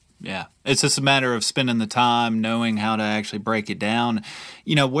 Yeah. It's just a matter of spending the time, knowing how to actually break it down.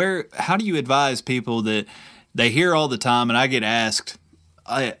 How do you advise people that they hear all the time, and I get asked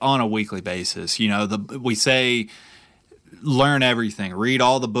on a weekly basis, we say, learn everything, read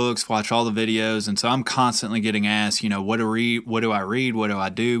all the books, watch all the videos. And so I'm constantly getting asked, what do I read? What do I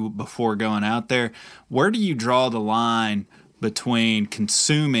do before going out there? Where do you draw the line between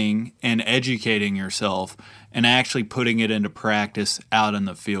consuming and educating yourself and actually putting it into practice out in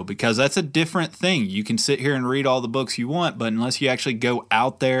the field? Because that's a different thing. You can sit here and read all the books you want, but unless you actually go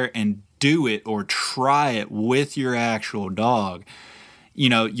out there and do it or try it with your actual dog,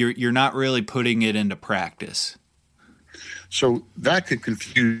 you're not really putting it into practice. So that could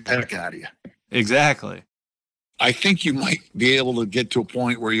confuse the heck out of you. Exactly. I think you might be able to get to a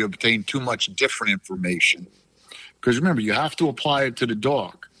point where you obtain too much different information. Because remember, you have to apply it to the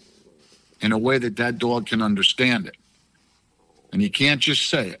dog in a way that that dog can understand it. And you can't just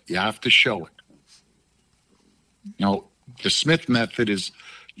say it. You have to show it. You know, the Smith method is,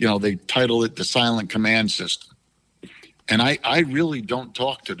 you know, they title it the silent command system. And I really don't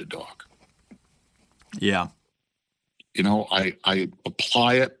talk to the dog. Yeah. You know, I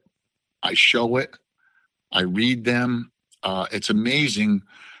apply it. I show it. I read them. It's amazing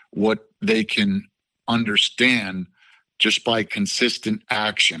what they can understand just by consistent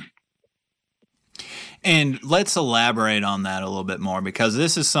action. And let's elaborate on that a little bit more, because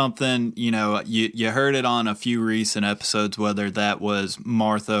this is something, you know, you heard it on a few recent episodes, whether that was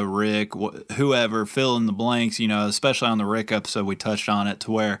Martha, Rick, whoever, fill in the blanks, you know, especially on the Rick episode, we touched on it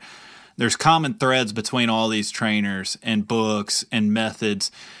to where there's common threads between all these trainers and books and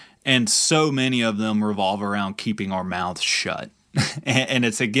methods, and so many of them revolve around keeping our mouths shut. And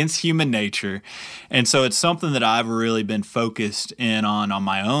it's against human nature. And so it's something that I've really been focused in on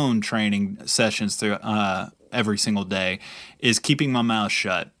my own training sessions through every single day, is keeping my mouth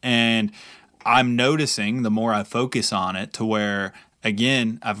shut. And I'm noticing the more I focus on it, to where,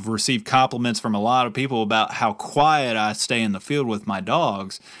 again, I've received compliments from a lot of people about how quiet I stay in the field with my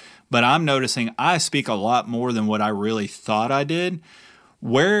dogs. But I'm noticing I speak a lot more than what I really thought I did.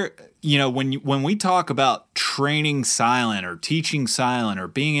 Where, you know, when we talk about training silent or teaching silent or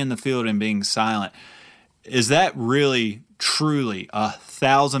being in the field and being silent, is that really truly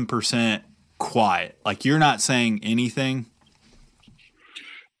 1,000% quiet? Like, you're not saying anything?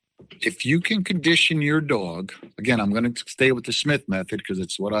 If you can condition your dog, again, I'm going to stay with the Smith method because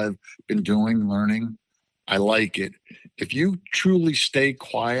it's what I've been doing, learning. I like it. If you truly stay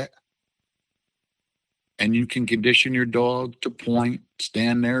quiet and you can condition your dog to point,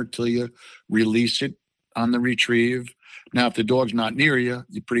 stand there till you release it on the retrieve. Now, if the dog's not near you,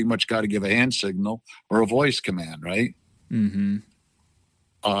 you pretty much got to give a hand signal or a voice command, right? Mm-hmm.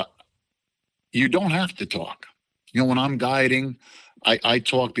 You don't have to talk. You know, when I'm guiding, I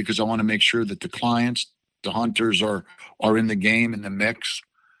talk because I want to make sure that the clients, the hunters are in the game, in the mix,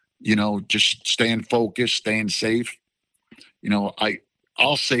 you know, just staying focused, staying safe. You know,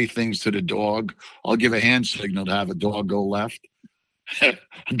 I'll say things to the dog. I'll give a hand signal to have a dog go left.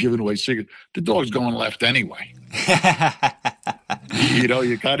 I'm giving away secrets. The dog's going left anyway. You know,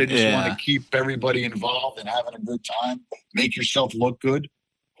 you kind of just want to keep everybody involved and having a good time. Make yourself look good.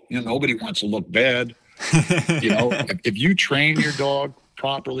 You know, nobody wants to look bad. You know, if you train your dog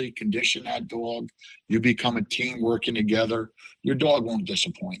properly, condition that dog, you become a team working together, your dog won't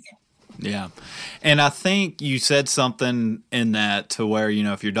disappoint you. Yeah. And I think you said something in that to where, you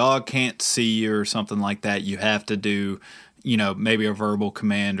know, if your dog can't see you or something like that, you have to do, you know, maybe a verbal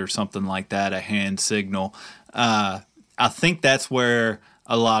command or something like that, a hand signal. I think that's where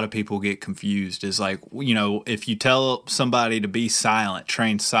a lot of people get confused, is like, you know, if you tell somebody to be silent,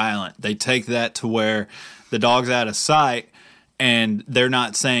 train silent, they take that to where the dog's out of sight and they're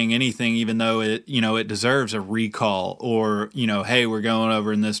not saying anything, even though it, you know, it deserves a recall, or, you know, hey, we're going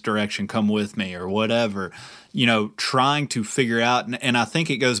over in this direction, come with me, or whatever, you know, trying to figure out. And I think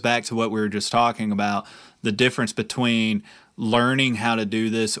it goes back to what we were just talking about, the difference between learning how to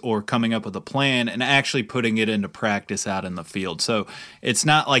do this or coming up with a plan and actually putting it into practice out in the field. So it's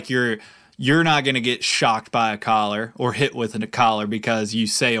not like you're not going to get shocked by a collar or hit with a collar because you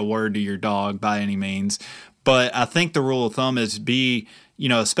say a word to your dog by any means. But I think the rule of thumb is be, you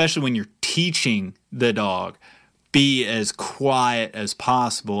know, especially when you're teaching the dog, be as quiet as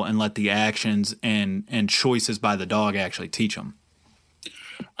possible and let the actions and choices by the dog actually teach them.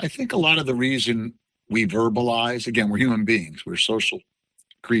 I think a lot of the reason we verbalize, again, we're human beings, we're social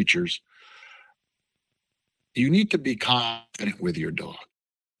creatures. You need to be confident with your dog.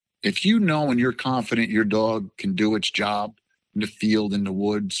 If you know and you're confident your dog can do its job in the field, in the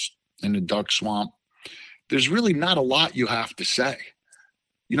woods, in the duck swamp, there's really not a lot you have to say.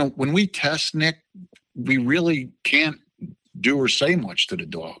 You know, when we test, Nick, we really can't do or say much to the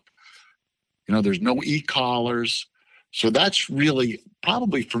dog. You know, there's no e-collars. So that's really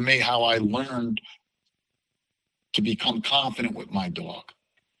probably for me how I learned to become confident with my dog.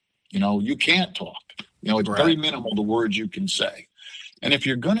 You know, you can't talk. You know, it's very minimal the words you can say. And if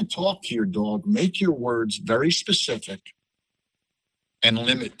you're going to talk to your dog, make your words very specific and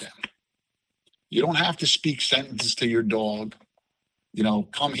limit them. You don't have to speak sentences to your dog. You know,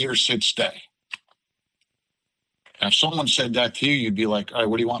 come here, sit, stay. And if someone said that to you, you'd be like, all right,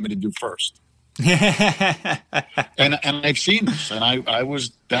 what do you want me to do first? and I've seen this, and I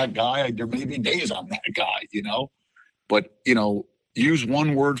was that guy. There may be days I'm that guy, you know. But, you know, use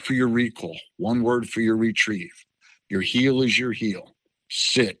one word for your recall, one word for your retrieve. Your heel is your heel.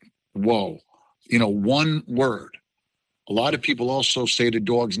 Sit. Whoa. One word. A lot of people also say the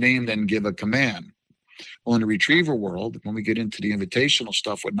dog's name, then give a command. Well, in the retriever world, when we get into the invitational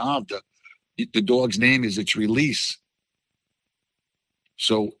stuff with Navda, the dog's name is its release.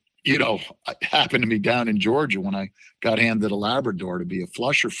 So, it happened to me down in Georgia when I got handed a Labrador to be a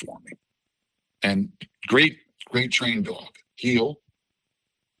flusher for me. And great trained dog. Heel,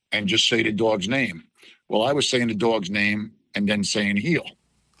 and just say the dog's name. Well, I was saying the dog's name and then saying heel.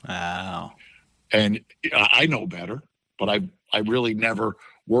 Wow. And I know better, but I really never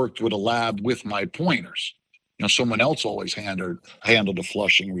worked with a lab with my pointers. Someone else always handled a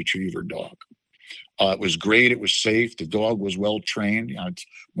flushing retriever dog. It was great. It was safe. The dog was well trained.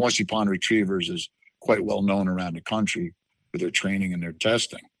 Mossy Pond Retrievers is quite well known around the country for their training and their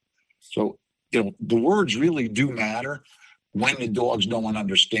testing. So, the words really do matter when the dogs don't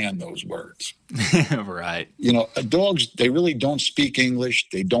understand those words. Right. Dogs, they really don't speak English.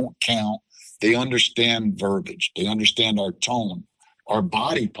 They don't count. They understand verbiage. They understand our tone. Our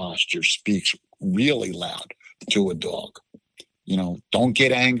body posture speaks really loud to a dog. Don't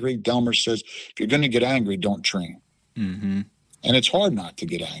get angry. Delmer says, if you're going to get angry, don't train. Mm-hmm. And it's hard not to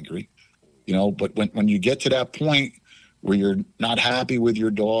get angry, but when you get to that point where you're not happy with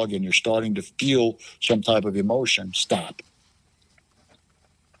your dog and you're starting to feel some type of emotion, stop.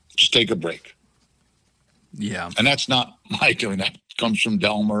 Just take a break. Yeah. And that's not my doing. That comes from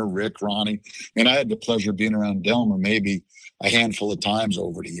Delmer, Rick, Ronnie. And I had the pleasure of being around Delmer maybe a handful of times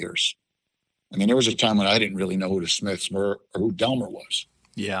over the years. There was a time when I didn't really know who the Smiths were or who Delmer was.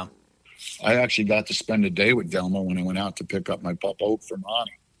 Yeah. I actually got to spend a day with Delmer when I went out to pick up my pup Oak from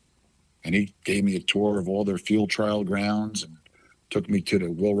Ronnie. And he gave me a tour of all their field trial grounds and took me to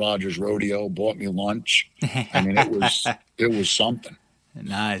the Will Rogers Rodeo, bought me lunch. It was something.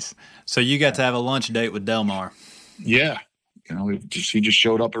 Nice. So you got to have a lunch date with Delmar. Yeah. He just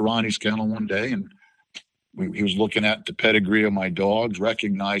showed up at Ronnie's kennel one day and he was looking at the pedigree of my dogs,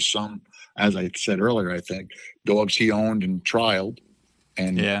 recognized some, as I said earlier, I think, dogs he owned and trialed.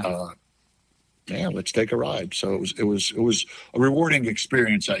 And let's take a ride. So it was a rewarding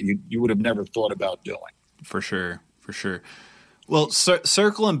experience that you would have never thought about doing. For sure. Well,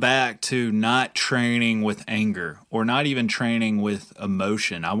 circling back to not training with anger or not even training with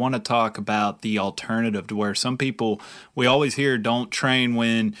emotion, I want to talk about the alternative to where some people, we always hear don't train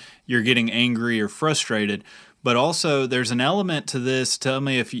when you're getting angry or frustrated, but also there's an element to this. Tell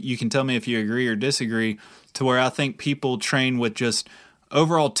me if you can tell me if you agree or disagree, to where I think people train with just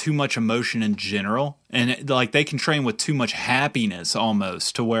overall too much emotion in general, and they can train with too much happiness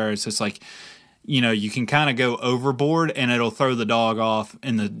almost, to where it's just like, you can kind of go overboard and it'll throw the dog off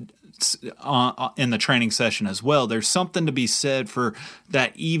in the training session as well. There's something to be said for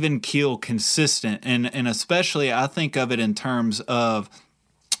that even keel, consistent, and especially I think of it in terms of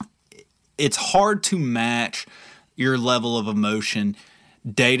it's hard to match your level of emotion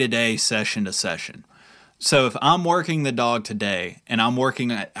day to day, session to session. So if I'm working the dog today and I'm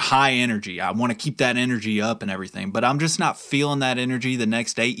working at high energy, I want to keep that energy up and everything, but I'm just not feeling that energy the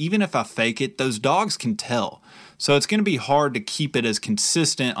next day. Even if I fake it, those dogs can tell. So it's going to be hard to keep it as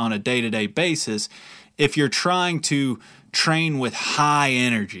consistent on a day-to-day basis if you're trying to train with high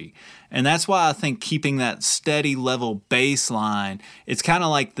energy. And that's why I think keeping that steady level baseline, it's kind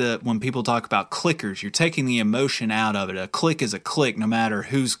of like when people talk about clickers, you're taking the emotion out of it. A click is a click no matter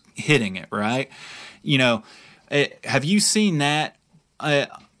who's hitting it, right? Have you seen that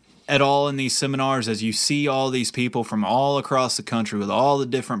at all in these seminars, as you see all these people from all across the country with all the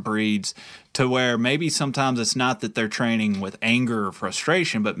different breeds, to where maybe sometimes it's not that they're training with anger or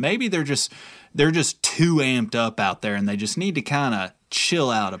frustration, but maybe they're just too amped up out there and they just need to kind of chill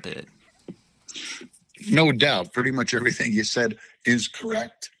out a bit? No doubt. Pretty much everything you said is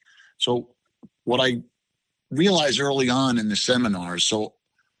correct. So what I realized early on in the seminars, so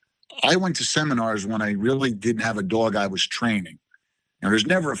I went to seminars when I really didn't have a dog I was training. There's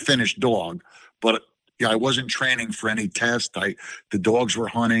never a finished dog, but I wasn't training for any test. The dogs were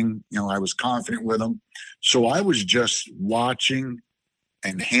hunting. I was confident with them. So I was just watching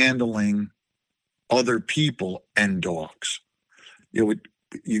and handling other people and dogs. You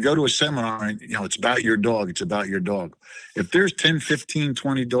go to a seminar and, it's about your dog. It's about your dog. If there's 10, 15,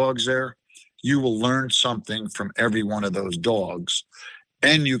 20 dogs there, you will learn something from every one of those dogs.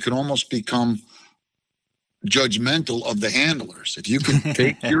 And you can almost become judgmental of the handlers. If you can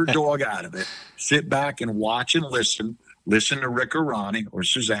take your dog out of it, sit back and watch and listen to Rick or Ronnie or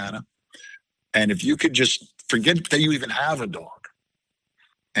Susanna. And if you could just forget that you even have a dog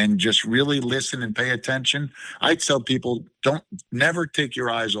and just really listen and pay attention, I tell people, never take your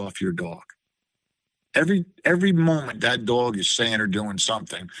eyes off your dog. every moment that dog is saying or doing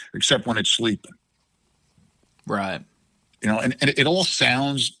something, except when it's sleeping. Right. And it all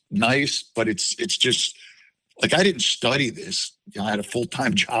sounds nice, but it's just like, I didn't study this. I had a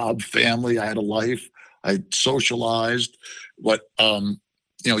full-time job, family, I had a life, I socialized. But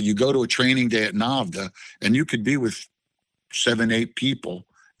you go to a training day at NAVDA and you could be with 7, 8 people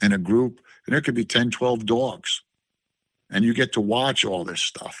in a group, and there could be 10, 12 dogs. And you get to watch all this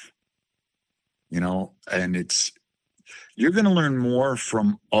stuff, and you're going to learn more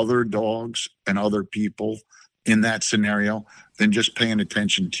from other dogs and other people in that scenario than just paying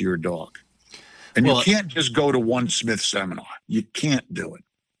attention to your dog. And you can't just go to one Smith seminar. You can't do it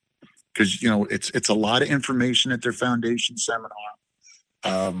because, it's a lot of information at their foundation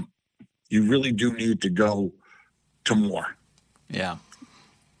seminar. You really do need to go to more. Yeah.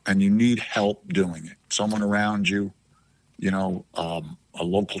 And you need help doing it. Someone around you, a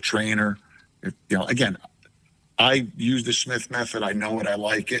local trainer. Again, I use the Smith method. I know it. I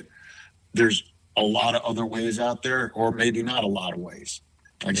like it. There's a lot of other ways out there, or maybe not a lot of ways.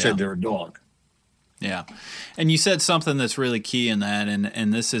 Like I said, they're a dog. Yeah. And you said something that's really key in that,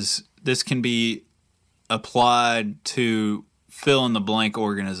 and this can be applied to fill in the blank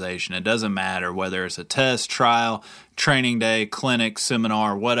organization. It doesn't matter whether it's a test, trial, training day, clinic,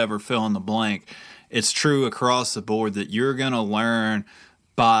 seminar, whatever, fill in the blank. It's true across the board that you're going to learn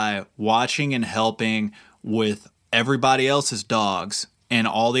by watching and helping with everybody else's dogs and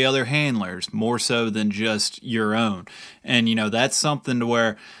all the other handlers, more so than just your own. And, that's something to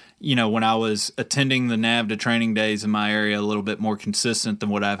where, when I was attending the NAVDA training days in my area, a little bit more consistent than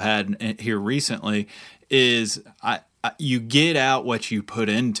what I've had here recently, is you get out what you put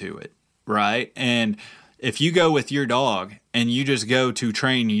into it, right? And if you go with your dog and you just go to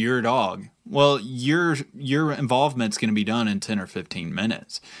train your dog, well, your involvement's going to be done in 10 or 15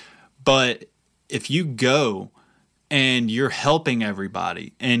 minutes. But if you go and you're helping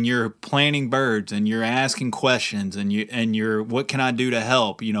everybody and you're planting birds and you're asking questions and you're what can I do to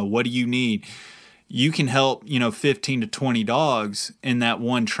help? What do you need? You can help, 15 to 20 dogs in that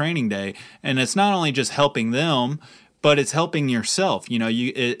one training day. And it's not only just helping them, but it's helping yourself.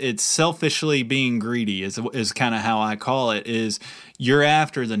 It's selfishly being greedy is kind of how I call it, is you're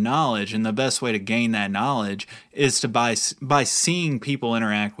after the knowledge, and the best way to gain that knowledge is to by seeing people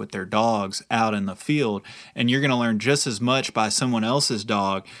interact with their dogs out in the field, and you're going to learn just as much by someone else's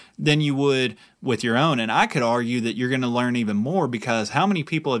dog than you would with your own. And I could argue that you're going to learn even more, because how many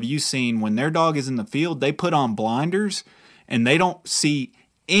people have you seen when their dog is in the field, they put on blinders and they don't see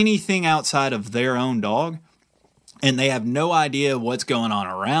anything outside of their own dog? And they have no idea what's going on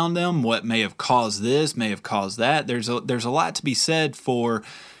around them, what may have caused this, may have caused that. There's a lot to be said for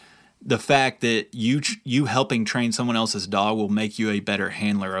the fact that you helping train someone else's dog will make you a better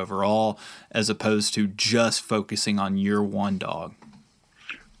handler overall, as opposed to just focusing on your one dog.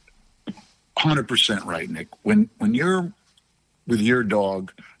 100% right, Nick. When you're with your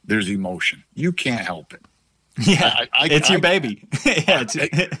dog, there's emotion. You can't help it. Yeah, it's your baby.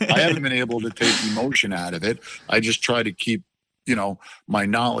 I haven't been able to take emotion out of it. I just try to keep, my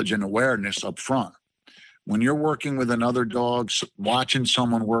knowledge and awareness up front. When you're working with another dog, watching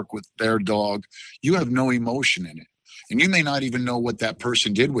someone work with their dog, you have no emotion in it. And you may not even know what that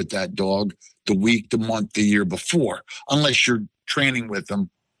person did with that dog the week, the month, the year before, unless you're training with them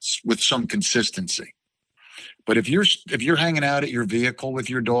with some consistency. But if you're hanging out at your vehicle with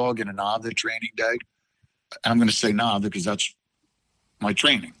your dog in an NAVDA training day, I'm going to say NAVDA because that's my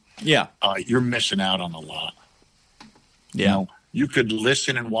training. Yeah. You're missing out on a lot. Yeah. You could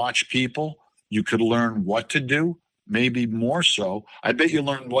listen and watch people. You could learn what to do, maybe more so. I bet you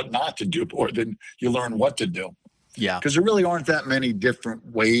learn what not to do more than you learn what to do. Yeah. Because there really aren't that many different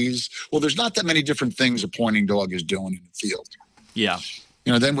ways. Well, there's not that many different things a pointing dog is doing in the field. Yeah.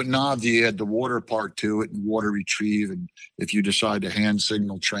 Then with NAVDA, you add the water part to it and water retrieve. And if you decide to hand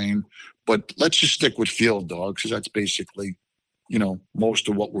signal train, but let's just stick with field dogs, because that's basically, most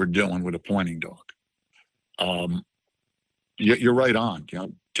of what we're doing with a pointing dog. You're right on.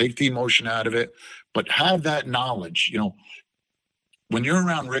 Take the emotion out of it, but have that knowledge. When you're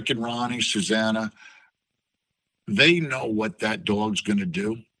around Rick and Ronnie, Susanna, they know what that dog's going to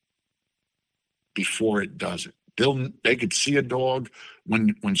do before it does it. They could see a dog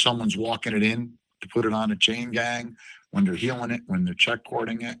when someone's walking it in to put it on a chain gang, when they're heeling it, when they're check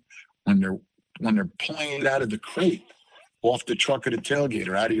cording it, when they're pulling it out of the crate, off the truck or the tailgate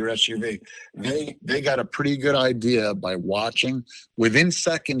or out of your SUV. They got a pretty good idea by watching within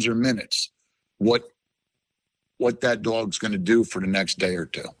seconds or minutes what that dog's going to do for the next day or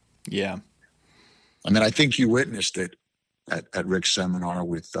two. Yeah. I mean, I think you witnessed it at Rick's seminar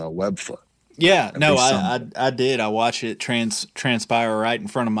with Webfoot. Yeah, At no, least some. I did. I watched it transpire right in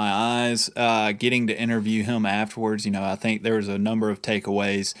front of my eyes. Getting to interview him afterwards, I think there was a number of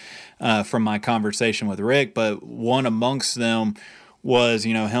takeaways from my conversation with Rick, but one amongst them was,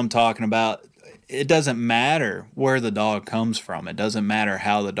 him talking about it doesn't matter where the dog comes from. It doesn't matter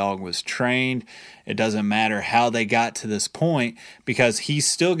how the dog was trained. It doesn't matter how they got to this point, because he's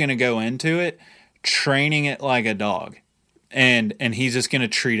still going to go into it training it like a dog, and he's just going to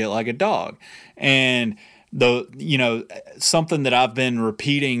treat it like a dog. And something that I've been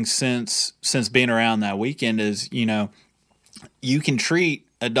repeating since being around that weekend is, you can treat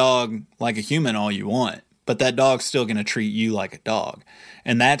a dog like a human all you want, but that dog's still going to treat you like a dog.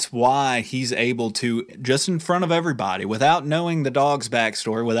 And that's why he's able to, just in front of everybody, without knowing the dog's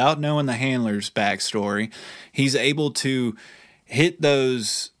backstory, without knowing the handler's backstory, he's able to hit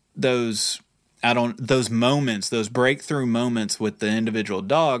those moments, those breakthrough moments with the individual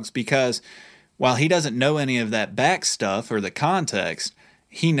dogs, because while he doesn't know any of that back stuff or the context,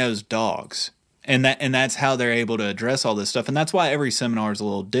 he knows dogs. And that's how they're able to address all this stuff. And that's why every seminar is a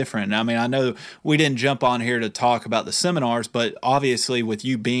little different. I mean, I know we didn't jump on here to talk about the seminars, but obviously with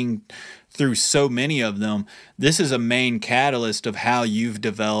you being through so many of them, this is a main catalyst of how you've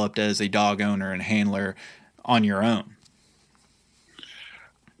developed as a dog owner and handler on your own.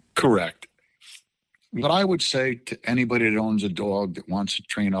 Correct. What I would say to anybody that owns a dog that wants to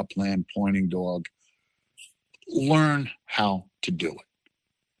train upland pointing dog, learn how to do it.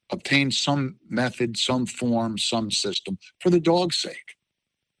 Obtain some method, some form, some system for the dog's sake.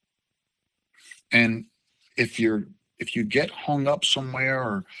 And if you get hung up somewhere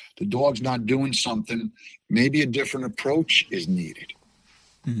or the dog's not doing something, maybe a different approach is needed.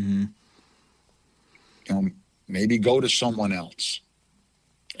 Mm-hmm. Maybe go to someone else.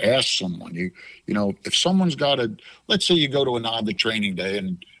 Ask someone. If someone's got let's say you go to an AVID training day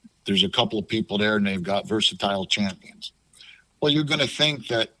and there's a couple of people there and they've got versatile champions. Well, you're going to think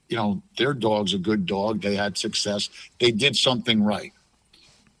that, their dog's a good dog. They had success. They did something right.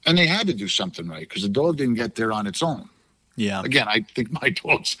 And they had to do something right because the dog didn't get there on its own. Yeah. Again, I think my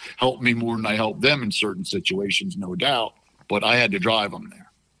dogs helped me more than I helped them in certain situations, no doubt, but I had to drive them there.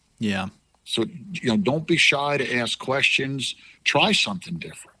 Yeah. So, don't be shy to ask questions. Try something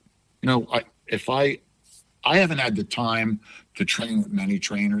different. I haven't had the time to train with many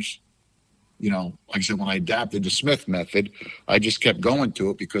trainers. Like I said, when I adapted the Smith method, I just kept going to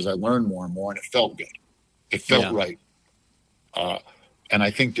it because I learned more and more, and it felt good. It felt right. And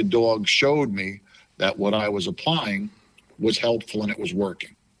I think the dog showed me that what I was applying was helpful and it was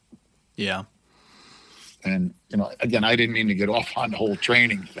working. Yeah. And, again, I didn't mean to get off on the whole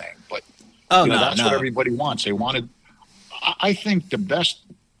training thing, but that's what everybody wants. They wanted, I think the best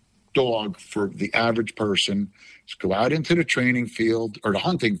dog for the average person is go out into the training field or the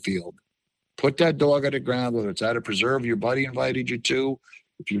hunting field, put that dog at the ground, whether it's at a preserve your buddy invited you to,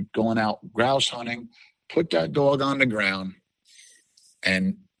 if you're going out grouse hunting, put that dog on the ground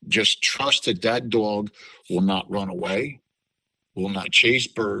and just trust that dog will not run away, will not chase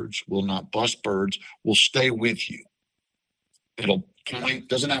birds, will not bust birds, will stay with you. It'll point,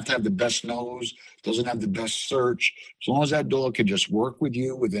 doesn't have to have the best nose, doesn't have the best search. As long as that dog can just work with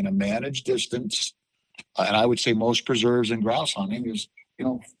you within a managed distance. And I would say most preserves and grouse hunting is,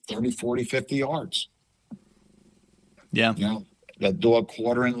 30, 40, 50 yards. Yeah. That dog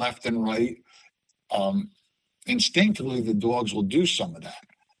quartering left and right. Instinctively, the dogs will do some of that.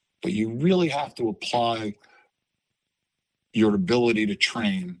 But you really have to apply your ability to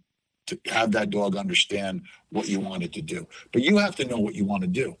train to have that dog understand what you want it to do. But you have to know what you want to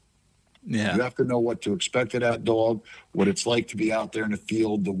do. Yeah. You have to know what to expect of that dog, what it's like to be out there in the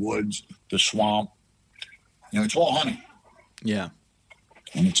field, the woods, the swamp. It's all hunting. Yeah.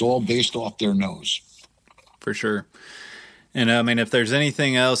 And it's all based off their nose. For sure. And I mean, if there's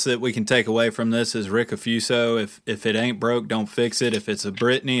anything else that we can take away from this is Rick Affuso. If it ain't broke, don't fix it. If it's a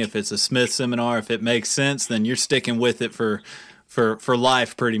Brittany, if it's a Smith seminar, if it makes sense, then you're sticking with it for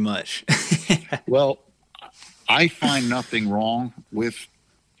life pretty much. Well, I find nothing wrong with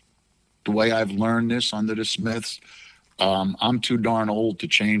the way I've learned this under the Smiths. I'm too darn old to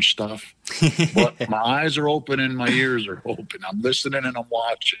change stuff, but my eyes are open and my ears are open. I'm listening and I'm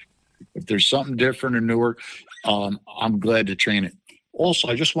watching. If there's something different or newer, I'm glad to train it. Also,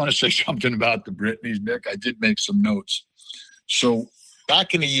 I just want to say something about the Brittany's, Nick. I did make some notes. So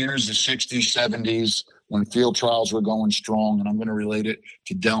back in the years, the 60s, 70s, when field trials were going strong, and I'm going to relate it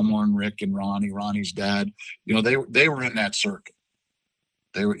to Delmar and Rick and Ronnie's dad, they were in that circuit.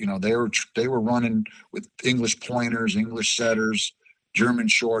 They were running with English pointers, English setters, German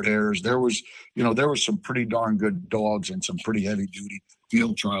short hairs. There was some pretty darn good dogs and some pretty heavy duty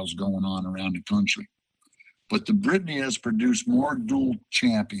field trials going on around the country. But the Brittany has produced more dual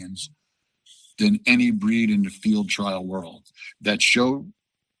champions than any breed in the field trial world that show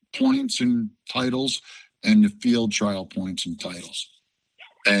points and titles and the field trial points and titles.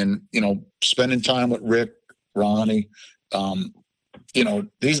 And, spending time with Rick, Ronnie,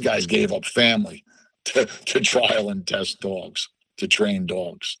 these guys gave up family to trial and test dogs, to train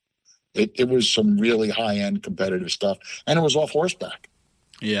dogs. It was some really high-end competitive stuff, and it was off horseback.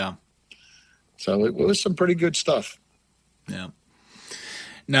 Yeah. So it was some pretty good stuff. Yeah.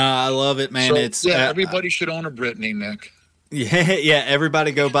 No, I love it, man. So, everybody should own a Brittany, Nick. Yeah,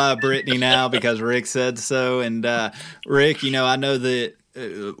 everybody go buy a Brittany now because Rick said so. And Rick, I know that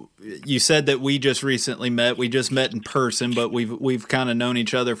you said that we just recently met. We just met in person, but we've kind of known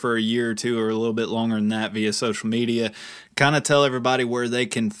each other for a year or two, or a little bit longer than that, via social media. Kind of tell everybody where they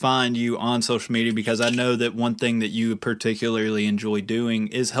can find you on social media, because I know that one thing that you particularly enjoy doing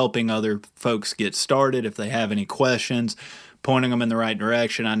is helping other folks get started if they have any questions, pointing them in the right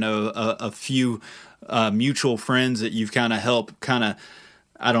direction. I know a few mutual friends that you've kind of helped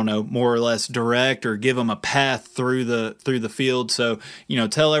more or less direct or give them a path through the field. So,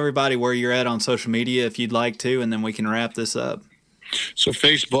 tell everybody where you're at on social media if you'd like to, and then we can wrap this up. So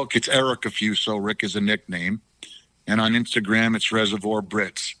Facebook, it's Eric Affuso. Rick is a nickname. And on Instagram, it's Reservoir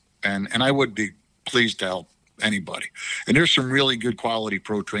Brits. And I would be pleased to help anybody. And there's some really good quality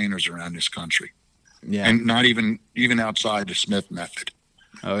pro trainers around this country. Yeah. And not even outside the Smith method.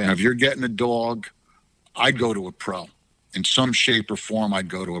 Oh, yeah. Now, if you're getting a dog, I'd go to a pro. In some shape or form, I'd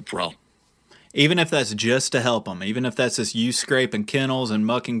go to a pro. Even if that's just to help them, even if that's just you scraping kennels and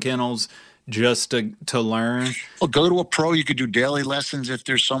mucking kennels just to learn. Well, go to a pro. You could do daily lessons if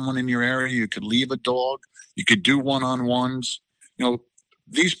there's someone in your area. You could leave a dog. You could do one-on-ones.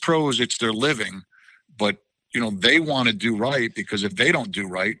 These pros, it's their living, but, they want to do right, because if they don't do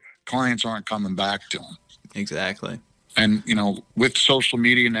right, clients aren't coming back to them. Exactly. And, with social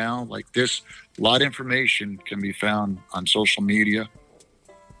media now, like this, a lot of information can be found on social media,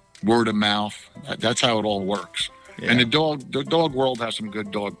 word of mouth. That's how it all works. Yeah. And the dog world has some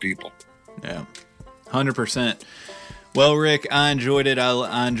good dog people. Yeah, 100%. Well, Rick, I enjoyed it.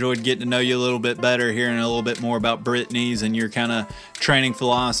 I enjoyed getting to know you a little bit better, hearing a little bit more about Brittany's and your kind of training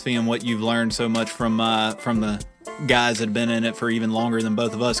philosophy and what you've learned so much from the guys that have been in it for even longer than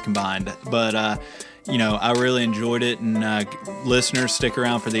both of us combined. But, I really enjoyed it. And listeners, stick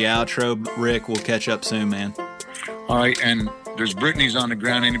around for the outro. Rick, we'll catch up soon, man. All right, and there's Brittany's on the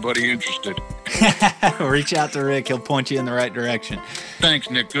ground. Anybody interested? Reach out to Rick. He'll point you in the right direction. Thanks,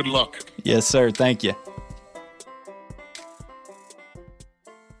 Nick. Good luck. Yes, sir. Thank you.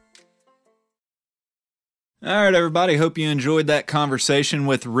 All right, everybody. Hope you enjoyed that conversation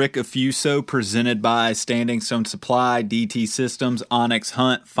with Rick Affuso, presented by Standing Stone Supply, DT Systems, Onyx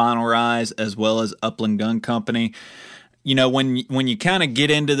Hunt, Final Rise, as well as Upland Gun Company. When you kind of get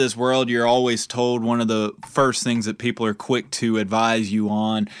into this world, you're always told one of the first things that people are quick to advise you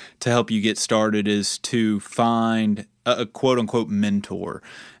on to help you get started is to find a quote-unquote mentor.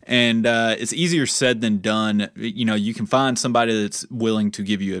 And it's easier said than done. You can find somebody that's willing to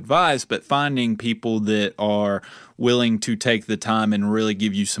give you advice, but finding people that are willing to take the time and really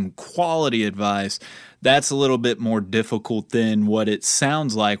give you some quality advice, that's a little bit more difficult than what it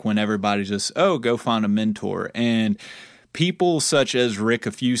sounds like when everybody's just, go find a mentor. And people such as Rick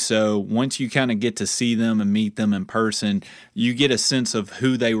Affuso, once you kind of get to see them and meet them in person, you get a sense of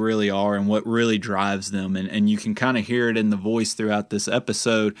who they really are and what really drives them. And you can kind of hear it in the voice throughout this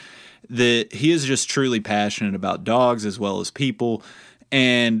episode that he is just truly passionate about dogs as well as people.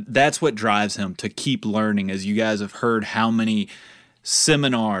 And that's what drives him to keep learning. As you guys have heard how many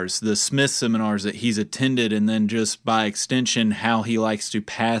seminars, the Smith seminars that he's attended, and then just by extension how he likes to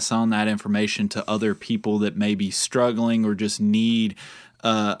pass on that information to other people that may be struggling or just need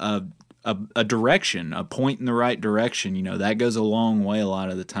a direction, a point in the right direction. That goes a long way a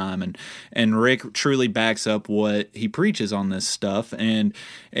lot of the time. And Rick truly backs up what he preaches on this stuff. And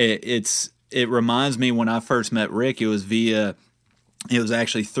it reminds me, when I first met Rick, it was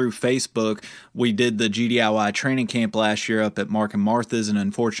actually through Facebook. We did the GDIY training camp last year up at Mark and Martha's, and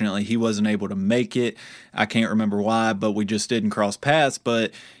unfortunately he wasn't able to make it. I can't remember why, but we just didn't cross paths.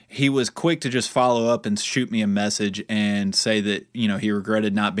 But he was quick to just follow up and shoot me a message and say that, he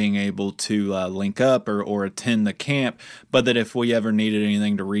regretted not being able to link up or attend the camp, but that if we ever needed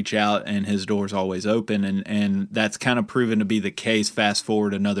anything to reach out, and his door's always open. And that's kind of proven to be the case. Fast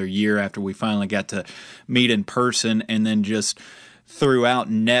forward another year after we finally got to meet in person, and then just throughout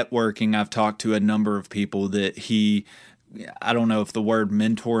networking, I've talked to a number of people that he I don't know if the word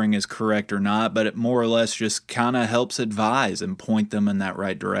mentoring is correct or not, but it more or less just kind of helps advise and point them in that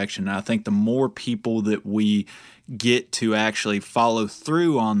right direction. And I think the more people that we get to actually follow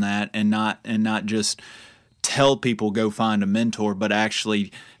through on that and not just tell people go find a mentor, but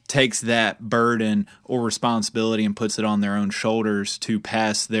actually takes that burden or responsibility and puts it on their own shoulders to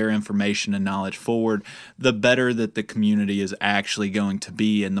pass their information and knowledge forward, the better that the community is actually going to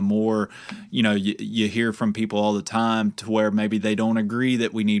be. And the more, you hear from people all the time to where maybe they don't agree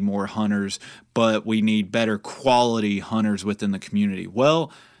that we need more hunters, but we need better quality hunters within the community.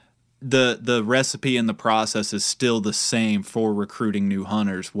 Well, the recipe and the process is still the same for recruiting new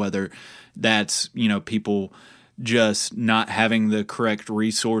hunters, whether that's, people just not having the correct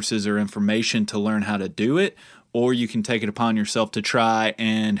resources or information to learn how to do it, or you can take it upon yourself to try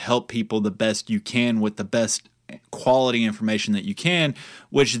and help people the best you can with the best quality information that you can,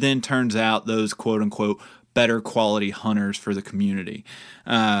 which then turns out those quote-unquote better quality hunters for the community.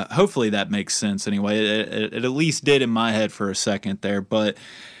 Hopefully that makes sense anyway. It at least did in my head for a second there, but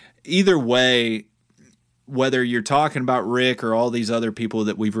either way, whether you're talking about Rick or all these other people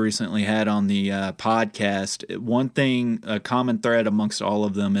that we've recently had on the podcast, one thing, a common thread amongst all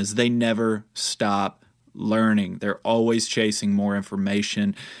of them is they never stop learning. They're always chasing more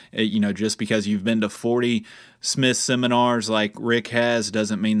information. Just because you've been to 40 Smith seminars like Rick has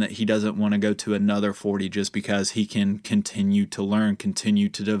doesn't mean that he doesn't want to go to another 40 just because he can continue to learn, continue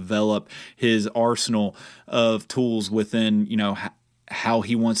to develop his arsenal of tools within, how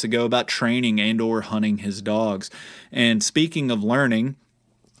he wants to go about training and or hunting his dogs. And speaking of learning,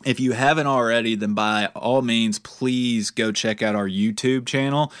 if you haven't already, then by all means, please go check out our YouTube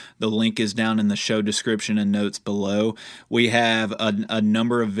channel. The link is down in the show description and notes below. We have a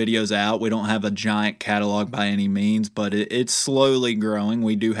number of videos out. We don't have a giant catalog by any means, but it's slowly growing.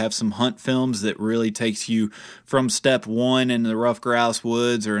 We do have some hunt films that really takes you from step one in the rough grouse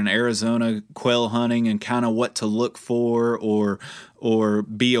woods or in Arizona quail hunting and kind of what to look for or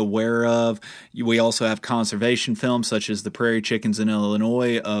be aware of. We also have conservation films such as the prairie chickens in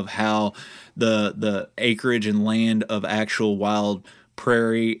Illinois of how the acreage and land of actual wild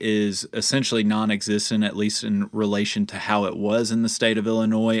prairie is essentially non-existent, at least in relation to how it was in the state of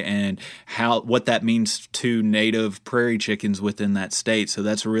Illinois and what that means to native prairie chickens within that state. So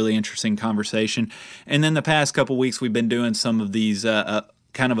that's a really interesting conversation. And then the past couple weeks we've been doing some of these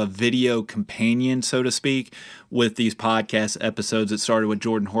kind of a video companion, so to speak, with these podcast episodes. It started with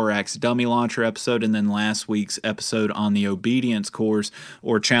Jordan Horak's Dummy Launcher episode, and then last week's episode on the obedience course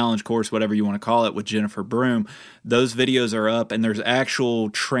or challenge course, whatever you want to call it, with Jennifer Broom. Those videos are up, and there's actual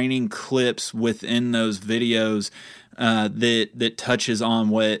training clips within those videos that touches on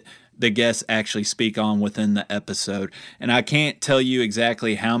what the guests actually speak on within the episode. And I can't tell you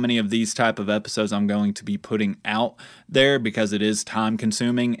exactly how many of these type of episodes I'm going to be putting out there because it is time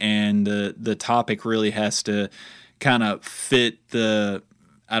consuming and the topic really has to kind of fit the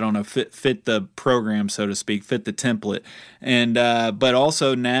fit the program, so to speak, fit the template. And but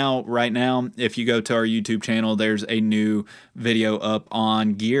also right now, if you go to our YouTube channel, there's a new video up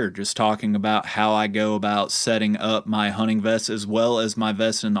on gear, just talking about how I go about setting up my hunting vest as well as my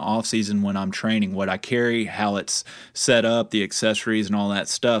vest in the off season when I'm training, what I carry, how it's set up, the accessories and all that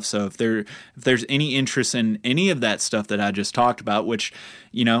stuff. So if there's any interest in any of that stuff that I just talked about, which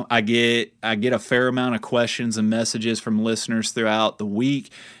I get a fair amount of questions and messages from listeners throughout the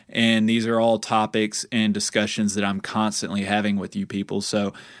week, and these are all topics and discussions that I'm constantly having with you people.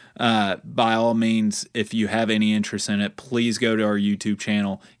 So by all means, if you have any interest in it, please go to our YouTube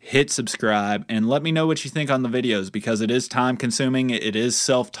channel, hit subscribe, and let me know what you think on the videos because it is time consuming. It is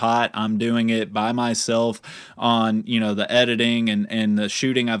self-taught. I'm doing it by myself on, the editing and the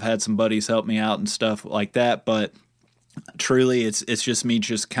shooting. I've had some buddies help me out and stuff like that, but truly it's just me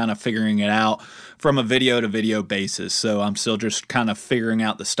just kind of figuring it out from a video to video basis. So I'm still just kind of figuring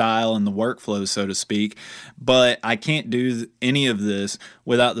out the style and the workflow, so to speak, but I can't do any of this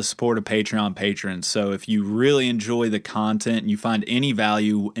without the support of Patreon patrons. So if you really enjoy the content and you find any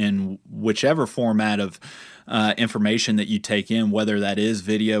value in whichever format of information that you take in, whether that is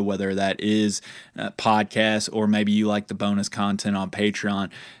video, whether that is podcast, or maybe you like the bonus content on Patreon,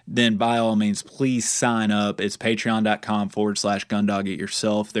 then by all means, please sign up. It's patreon.com/gundog it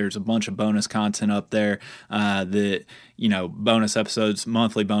yourself. There's a bunch of bonus content up there that bonus episodes,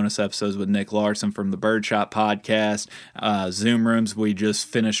 monthly bonus episodes with Nick Larson from the Birdshot podcast, Zoom rooms. We just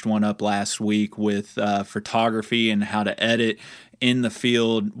finished one up last week with photography and how to edit in the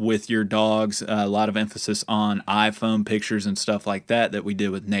field with your dogs. A lot of emphasis on iPhone pictures and stuff like that we did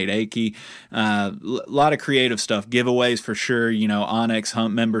with Nate Akey. A lot of creative stuff. Giveaways for sure. Onyx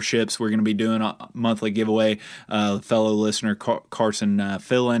Hunt memberships. We're going to be doing a monthly giveaway. Fellow listener Carson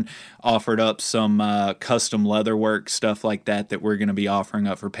Fillin offered up some custom leatherwork, stuff like that we're going to be offering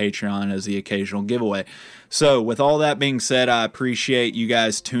up for Patreon as the occasional giveaway. So with all that being said, I appreciate you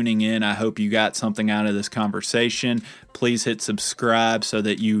guys tuning in. I hope you got something out of this conversation. Please hit subscribe so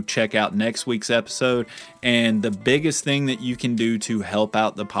that you check out next week's episode. And the biggest thing that you can do to help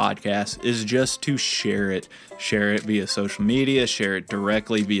out the podcast is just to share it. Share it via social media, share it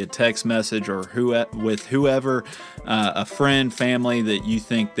directly via text message or with whoever, a friend, family that you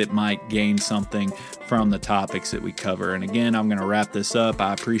think that might gain something from the topics that we cover. And again, I'm going to wrap this up.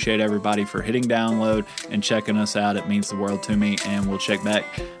 I appreciate everybody for hitting download and checking us out. It means the world to me. And we'll check back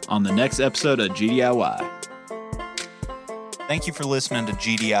on the next episode of GDIY. Thank you for listening to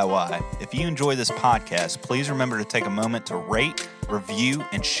GDIY. If you enjoy this podcast, please remember to take a moment to rate, review,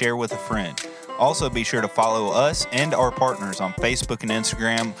 and share with a friend. Also, be sure to follow us and our partners on Facebook and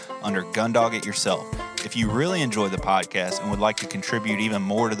Instagram under Gundog It Yourself. If you really enjoy the podcast and would like to contribute even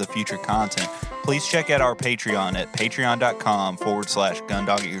more to the future content, please check out our Patreon at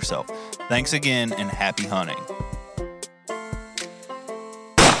patreon.com/Gundog It Yourself. Thanks again and happy hunting.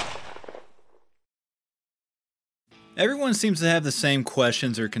 Everyone seems to have the same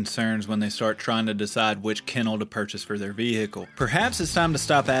questions or concerns when they start trying to decide which kennel to purchase for their vehicle. Perhaps it's time to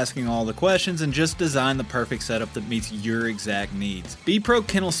stop asking all the questions and just design the perfect setup that meets your exact needs. B-Pro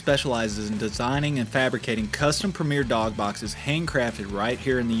Kennel specializes in designing and fabricating custom premier dog boxes handcrafted right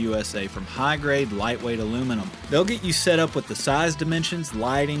here in the USA from high-grade, lightweight aluminum. They'll get you set up with the size dimensions,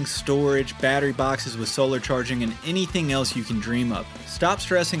 lighting, storage, battery boxes with solar charging, and anything else you can dream of. Stop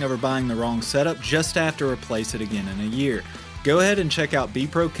stressing over buying the wrong setup, just have to replace it again in a year. Go ahead and check out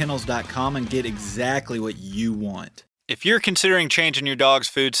bprokennels.com and get exactly what you want. If you're considering changing your dog's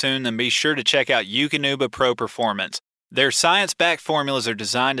food soon, then be sure to check out Eukanuba Pro Performance. Their science-backed formulas are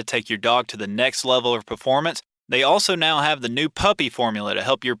designed to take your dog to the next level of performance. They also now have the new puppy formula to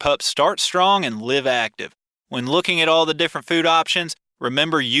help your pup start strong and live active. When looking at all the different food options,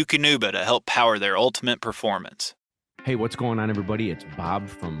 remember Eukanuba to help power their ultimate performance. Hey, what's going on, everybody? It's Bob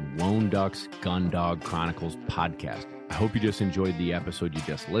from Lone Duck's Gun Dog Chronicles podcast. I hope you just enjoyed the episode you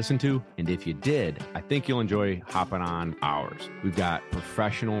just listened to. And if you did, I think you'll enjoy hopping on ours. We've got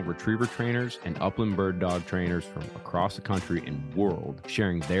professional retriever trainers and upland bird dog trainers from across the country and world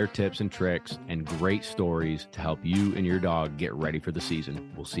sharing their tips and tricks and great stories to help you and your dog get ready for the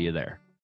season. We'll see you there.